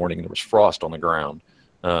up in the morning and there was frost on the ground.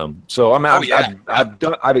 So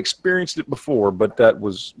I've experienced it before, but that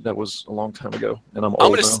was a long time ago, and I'm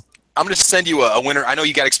old now. I'm going to send you a winter. I know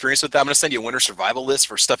you got experience with that. I'm going to send you a winter survival list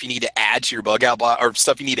for stuff you need to add to your bug out or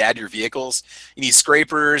stuff you need to add to your vehicles. You need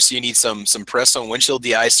scrapers. You need some Presto windshield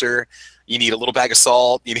deicer. You need a little bag of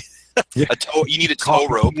salt. You need a tow. You need a tow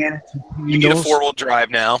rope. You need a 4-wheel drive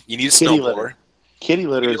now. You need a snowblower. Kitty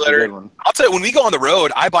litter is a good one. I'll tell you, when we go on the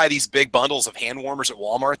road, I buy these big bundles of hand warmers at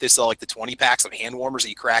Walmart. They sell like the 20 packs of hand warmers that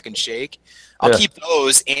you crack and shake. I'll keep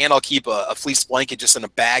those, and I'll keep a fleece blanket just in a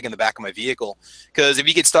bag in the back of my vehicle. Because if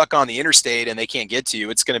you get stuck on the interstate and they can't get to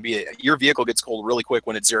you, it's going to be your vehicle gets cold really quick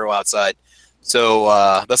when it's 0 outside. So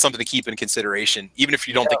that's something to keep in consideration, even if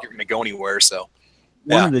you don't think you're going to go anywhere. So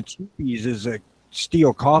one of the cheapies is a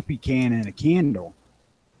steel coffee can and a candle.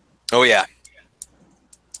 Oh yeah.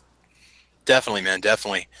 Definitely, man.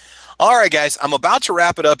 Definitely. All right, guys. I'm about to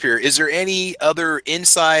wrap it up here. Is there any other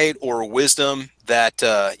insight or wisdom that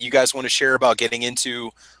you guys want to share about getting into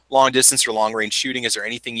long distance or long range shooting? Is there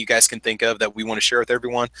anything you guys can think of that we want to share with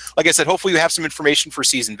everyone? Like I said, hopefully we have some information for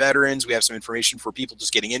seasoned veterans. We have some information for people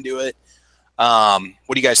just getting into it.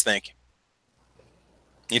 What do you guys think?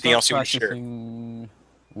 Anything else you want to share?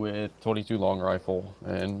 With 22 long rifle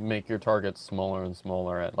and make your targets smaller and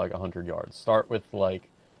smaller at like 100 yards. Start with like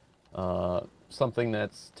something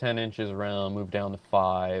that's 10 inches around, move down to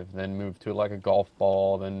 5, then move to like a golf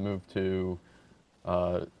ball, then move to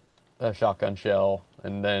a shotgun shell,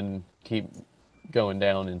 and then keep going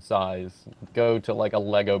down in size. Go to like a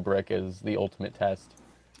Lego brick as the ultimate test.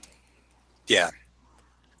 Yeah.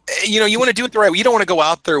 You know, you want to do it the right way. You don't want to go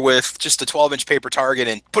out there with just a 12-inch paper target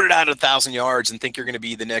and put it out at 1,000 yards and think you're going to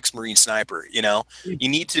be the next Marine sniper. You know, you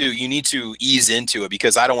need to ease into it,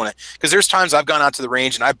 because I don't want to. Because there's times I've gone out to the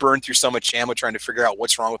range and I burned through so much ammo trying to figure out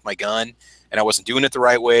what's wrong with my gun, and I wasn't doing it the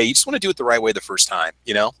right way. You just want to do it the right way the first time.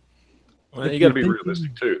 You know. Well, you got to be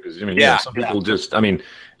realistic too, because I mean, some people just, I mean,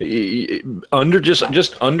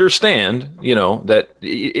 just understand, you know, that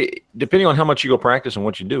depending on how much you go practice and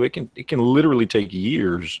what you do, it can literally take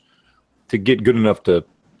years to get good enough to,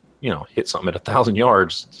 you know, hit something at 1,000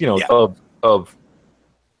 yards, you know, of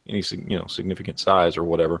any significant size or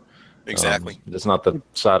whatever. Exactly. It's not the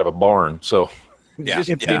side of a barn, so just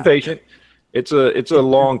be patient. It's a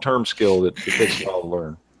long-term skill that it takes a while to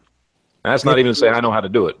learn. And that's not even to say I know how to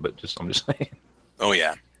do it, but I'm just saying. Oh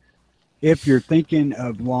yeah. If you're thinking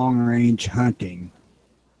of long range hunting,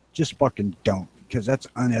 just fucking don't, because that's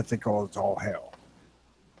unethical as all hell.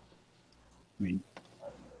 I mean,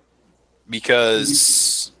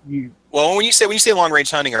 because well, when you say long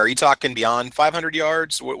range hunting, are you talking beyond 500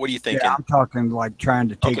 yards? What are you thinking? Yeah, I'm talking like trying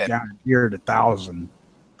to take down a deer at 1,000.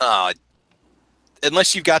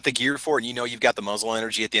 Unless you've got the gear for it, and you know you've got the muzzle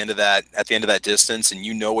energy at the end of that distance, and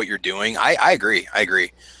you know what you're doing. I agree. I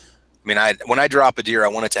mean, when I drop a deer, I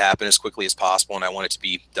want it to happen as quickly as possible, and I want it to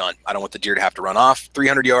be done. I don't want the deer to have to run off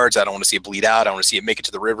 300 yards. I don't want to see it bleed out. I want to see it make it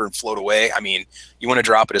to the river and float away. I mean, you want to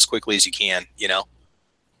drop it as quickly as you can, you know?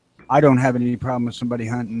 I don't have any problem with somebody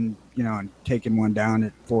hunting, you know, and taking one down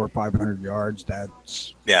at 400 or 500 yards.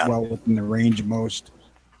 That's well within the range of most,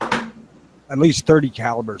 at least 30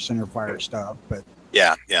 caliber center fire stuff. But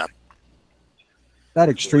yeah, that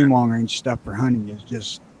extreme long range stuff for hunting is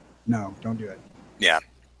just, no, don't do it. Yeah.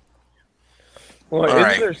 Well,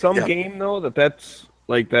 isn't there some game though that's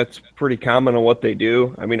pretty common on what they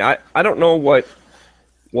do? I mean, I don't know what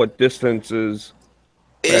distances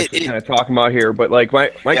we're kind of talking about here, but like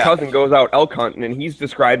my cousin goes out elk hunting, and he's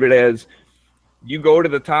described it as you go to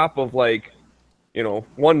the top of like, you know,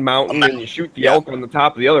 one mountain and you shoot the elk on the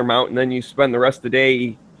top of the other mountain, and then you spend the rest of the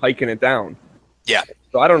day hiking it down. Yeah.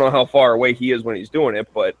 So I don't know how far away he is when he's doing it,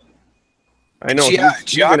 but I know he's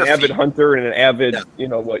an avid hunter and an avid, you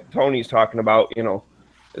know, what Tony's talking about, you know,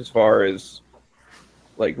 as far as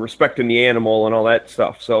like respecting the animal and all that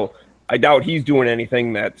stuff. So I doubt he's doing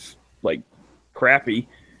anything that's like crappy,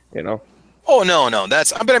 you know. Oh no,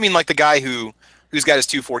 but I mean, like the guy who's got his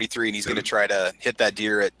 243 and he's going to try to hit that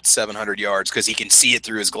deer at 700 yards because he can see it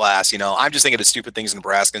through his glass. You know, I'm just thinking of stupid things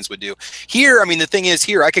Nebraskans would do. Here, I mean, the thing is,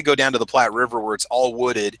 here I could go down to the Platte River where it's all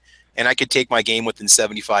wooded, and I could take my game within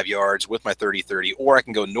 75 yards with my 30-30, or I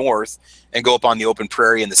can go north and go up on the open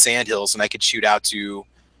prairie and the sandhills, and I could shoot out to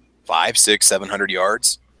 500, 600, 700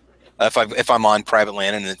 yards if I'm on private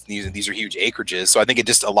land, and these are huge acreages. So I think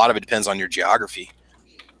a lot of it depends on your geography,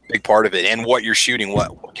 big part of it, and what you're shooting,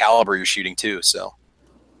 what caliber you're shooting too. So,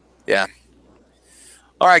 yeah.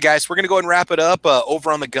 All right, guys, we're going to go ahead and wrap it up.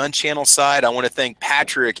 Over on the gun channel side, I want to thank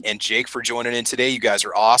Patrick and Jake for joining in today. You guys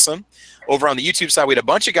are awesome. Over on the YouTube side, we had a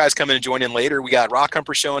bunch of guys come in and join in later. We got Rock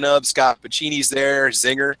Humper showing up, Scott Pacini's there,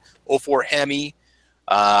 Zinger, 04 Hemi,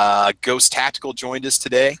 Ghost Tactical joined us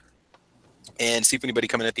today. And see if anybody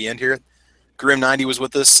coming at the end here. Grim 90 was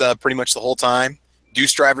with us pretty much the whole time.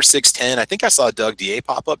 Deuce Driver 610. I think I saw Doug DA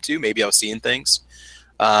pop up too. Maybe I was seeing things.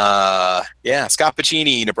 Yeah, Scott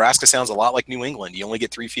Pacini, Nebraska sounds a lot like New England. You only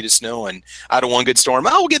get 3 feet of snow, and out of one good storm,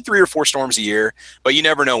 we'll get 3 or 4 storms a year, but you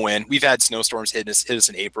never know when. We've had snowstorms hit us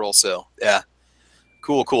in April, so yeah.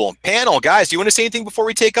 Cool. Panel, guys, do you want to say anything before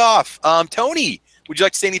we take off? Tony, would you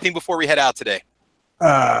like to say anything before we head out today?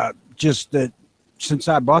 Just that since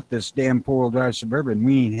I bought this damn 4-wheel drive Suburban,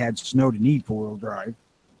 we ain't had snow to need 4-wheel drive.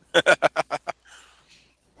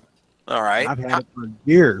 All right. I've had it for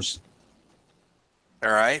years.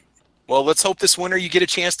 All right. Well, let's hope this winter you get a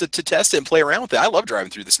chance to test it and play around with it. I love driving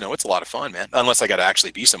through the snow. It's a lot of fun, man. Unless I got to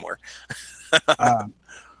actually be somewhere.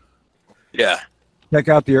 Yeah. Check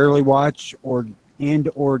out the Early Watch or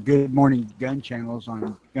Good Morning Gun channels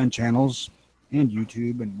on gun channels and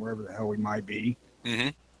YouTube and wherever the hell we might be. Mm-hmm.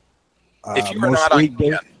 If you are not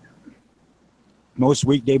on, most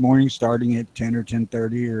weekday mornings starting at 10 or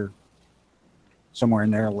 10:30 or somewhere in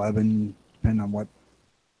there, 11, depending on what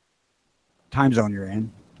time zone you're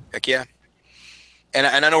in. Heck yeah. And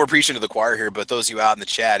I know we're preaching to the choir here, but those of you out in the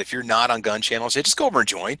chat, if you're not on gun channels, just go over and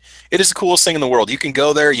join. It is the coolest thing in the world. You can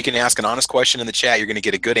go there. You can ask an honest question in the chat. You're going to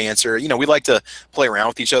get a good answer. You know, we like to play around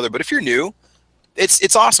with each other, but if you're new,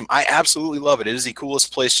 it's awesome. I absolutely love it. It is the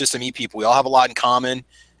coolest place just to meet people. We all have a lot in common,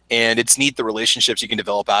 and it's neat the relationships you can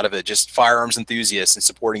develop out of it. Just firearms enthusiasts and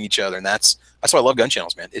supporting each other, and that's why I love gun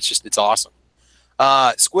channels, man. It's awesome.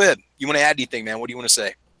 Squib, you want to add anything, man? What do you want to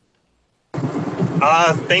say?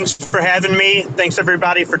 Thanks for having me. Thanks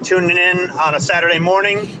everybody for tuning in on a Saturday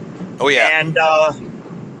morning. Oh yeah. And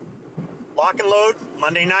Lock and Load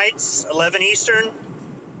Monday nights, 11 Eastern.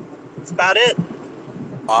 That's about it.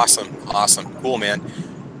 Awesome. Cool, man.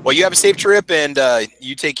 Well, you have a safe trip, and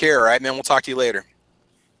you take care, all right, man? We'll talk to you later.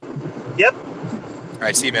 Yep. All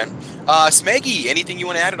right, see you, man. Smeggy, anything you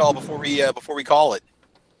want to add at all before we call it?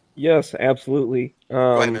 Yes, absolutely.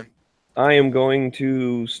 Go ahead, man. I am going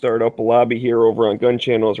to start up a lobby here over on Gun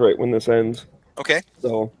Channels right when this ends. Okay.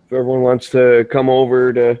 So if everyone wants to come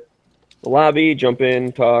over to the lobby, jump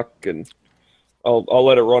in, talk, and I'll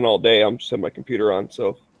let it run all day. I'm just have my computer on.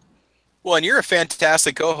 So. Well, and you're a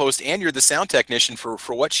fantastic co-host, and you're the sound technician for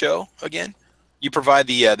what show again? You provide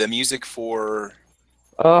the music for.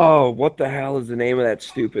 Oh, what the hell is the name of that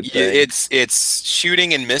stupid thing? It's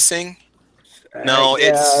Shooting and Missing. No,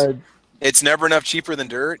 it's Never Enough Cheaper Than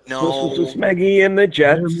Dirt. No. Smeggy and the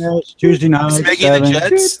Jets. Tuesday night. Smeggy and the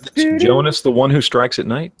Jets. Jonas, the one who strikes at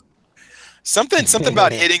night. Something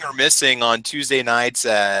about hitting or missing on Tuesday nights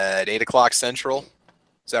at 8 o'clock Central.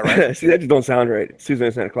 Is that right? See, that just don't sound right. It's Tuesday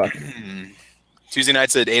nights at 9 o'clock. Tuesday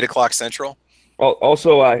nights at 8 o'clock Central.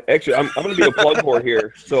 Also, actually, I'm going to be a plug whore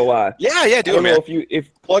here. So, yeah, do it, man.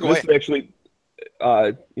 If plug this away. is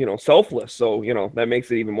actually, selfless. So, that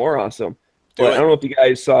makes it even more awesome. But I don't know if you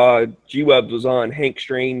guys saw G-Webs was on Hank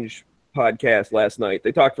Strange podcast last night.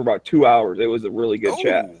 They talked for about 2 hours. It was a really good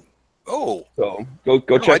chat. Oh. So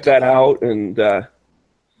go check that out. And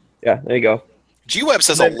yeah, there you go. G-Webs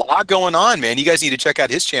has a lot going on, man. You guys need to check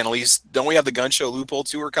out his channel. Don't we have the Gun Show Loophole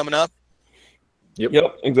Tour coming up?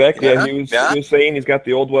 Yep, exactly. Yeah, he was saying he's got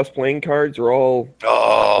the Old West playing cards are all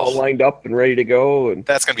lined up and ready to go. And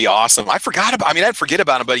that's going to be awesome. I'd forget about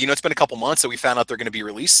them, but it's been a couple months that we found out they're going to be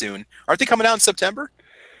released soon. Aren't they coming out in September?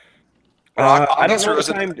 I don't know the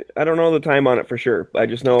time. I don't know the time on it for sure. I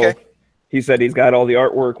just know he said he's got all the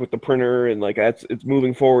artwork with the printer and it's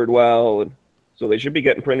moving forward well, and so they should be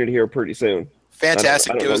getting printed here pretty soon.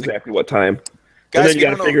 Fantastic. I don't know exactly what time. Guys, and then you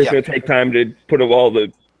got to figure it's going to take time to put all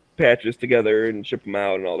the patches together and ship them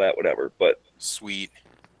out and all that, whatever. But sweet,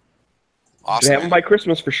 awesome. Have them by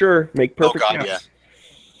Christmas for sure. Make perfect. Oh God, yeah.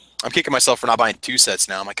 I'm kicking myself for not buying 2 sets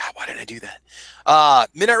now. I'm like, God, why didn't I do that?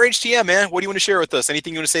 Midnight Range TM, man. What do you want to share with us?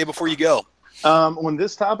 Anything you want to say before you go? On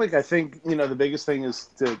this topic, I think the biggest thing is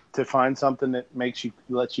to find something that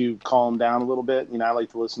lets you calm down a little bit. I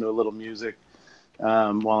like to listen to a little music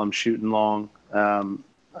while I'm shooting long.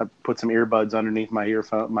 I put some earbuds underneath my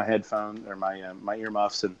headphone or my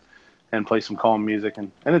earmuffs and play some calm music,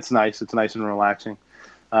 and it's nice. It's nice and relaxing.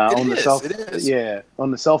 On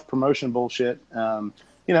the self promotion bullshit, come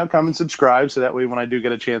and subscribe so that way when I do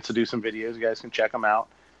get a chance to do some videos, you guys can check them out.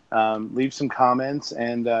 Leave some comments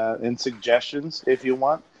and suggestions if you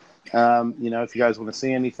want. If you guys want to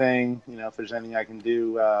see anything, if there's anything I can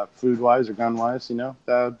do food wise or gun wise,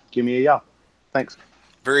 give me a yell. Thanks.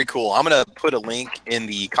 Very cool. I'm going to put a link in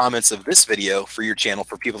the comments of this video for your channel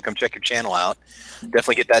for people to come check your channel out.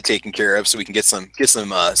 Definitely get that taken care of so we can get some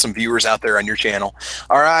viewers out there on your channel.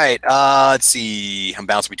 All right. Let's see. I'm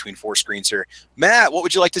bouncing between 4 screens here. Matt, what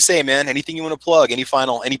would you like to say, man? Anything you want to plug? Any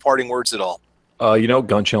parting words at all?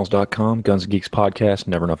 Gunchannels.com, Guns and Geeks Podcast,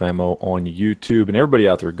 Never Enough Ammo on YouTube. And everybody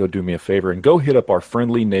out there, go do me a favor and go hit up our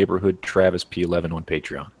friendly neighborhood Travis P11 on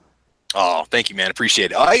Patreon. Oh, thank you, man.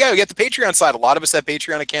 Appreciate it. I got to get the Patreon side. A lot of us have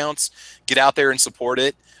Patreon accounts. Get out there and support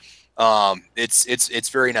it. It's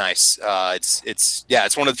very nice.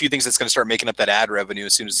 It's one of the few things that's going to start making up that ad revenue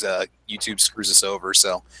as soon as YouTube screws us over.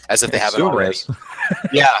 So as if they haven't already.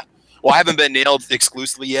 Yeah. Well, I haven't been nailed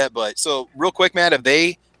exclusively yet, but so real quick, Matt, have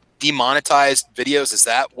they demonetized videos? Is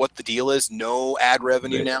that what the deal is? No ad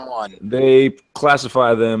revenue now on? They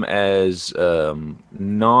classify them as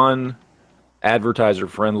non-advertiser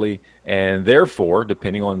friendly, and therefore,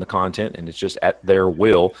 depending on the content, and it's just at their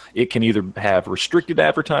will, it can either have restricted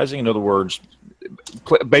advertising. In other words,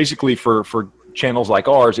 basically for channels like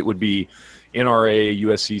ours, it would be NRA,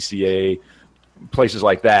 USCCA, places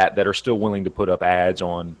like that are still willing to put up ads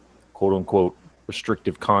on quote-unquote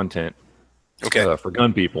restrictive content. Okay. For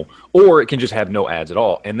gun people, or it can just have no ads at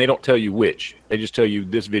all, and they don't tell you which. They just tell you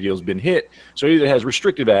this video's been hit. So it either has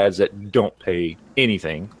restricted ads that don't pay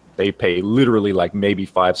anything. They pay literally like maybe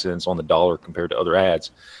 5 cents on the dollar compared to other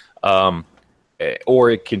ads,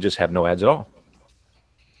 or it can just have no ads at all.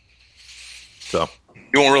 So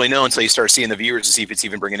you won't really know until you start seeing the viewers to see if it's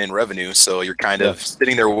even bringing in revenue. So you're kind of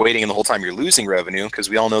sitting there waiting, and the whole time you're losing revenue because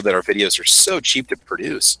we all know that our videos are so cheap to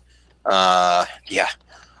produce. Yeah.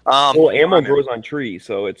 Well, ammo grows on trees,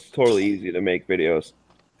 so it's totally easy to make videos.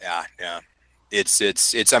 Yeah.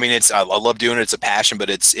 I mean, I love doing it. It's a passion, but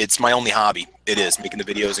it's my only hobby. It is making the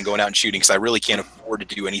videos and going out and shooting because I really can't afford to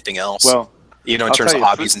do anything else. Well, in terms of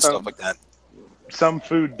hobbies and stuff like that. Some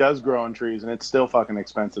food does grow on trees, and it's still fucking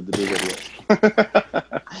expensive to do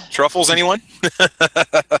videos. Truffles, anyone?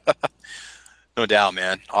 No doubt,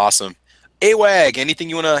 man. Awesome. AWAG, anything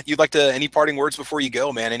you'd like to, any parting words before you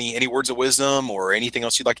go, man? Any words of wisdom or anything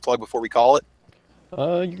else you'd like to plug before we call it?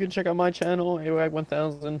 You can check out my channel, AWAG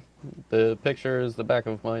 1000. The picture is the back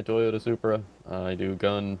of my Toyota Supra. I do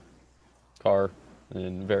gun, car,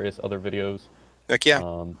 and various other videos. Heck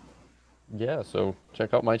yeah. Yeah, so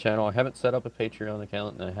check out my channel. I haven't set up a Patreon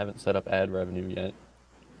account, and I haven't set up ad revenue yet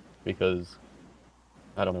because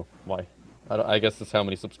I don't know why. I guess that's how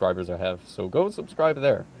many subscribers I have. So go subscribe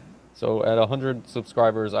there. So at 100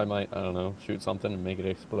 subscribers, I might, I don't know, shoot something and make it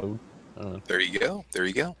explode. I don't know. There you go. There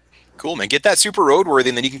you go. Cool, man. Get that super roadworthy,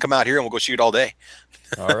 and then you can come out here and we'll go shoot all day.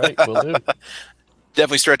 All right, will do.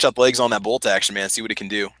 Definitely stretch out the legs on that bolt action, man. See what it can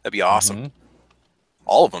do. That'd be awesome.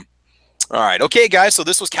 All of them. All right. Okay, guys. So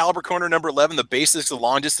this was Caliber Corner number 11, the basics of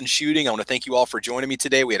long-distance shooting. I want to thank you all for joining me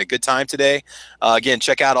today. We had a good time today. Again,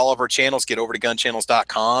 check out all of our channels. Get over to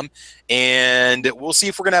gunchannels.com, and we'll see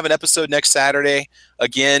if we're going to have an episode next Saturday.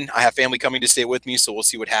 Again, I have family coming to stay with me, so we'll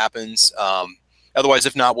see what happens. Otherwise,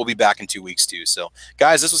 if not, we'll be back in 2 weeks too. So,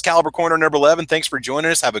 guys, this was Caliber Corner number 11. Thanks for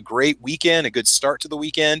joining us. Have a great weekend, a good start to the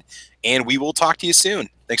weekend, and we will talk to you soon.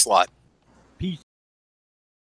 Thanks a lot.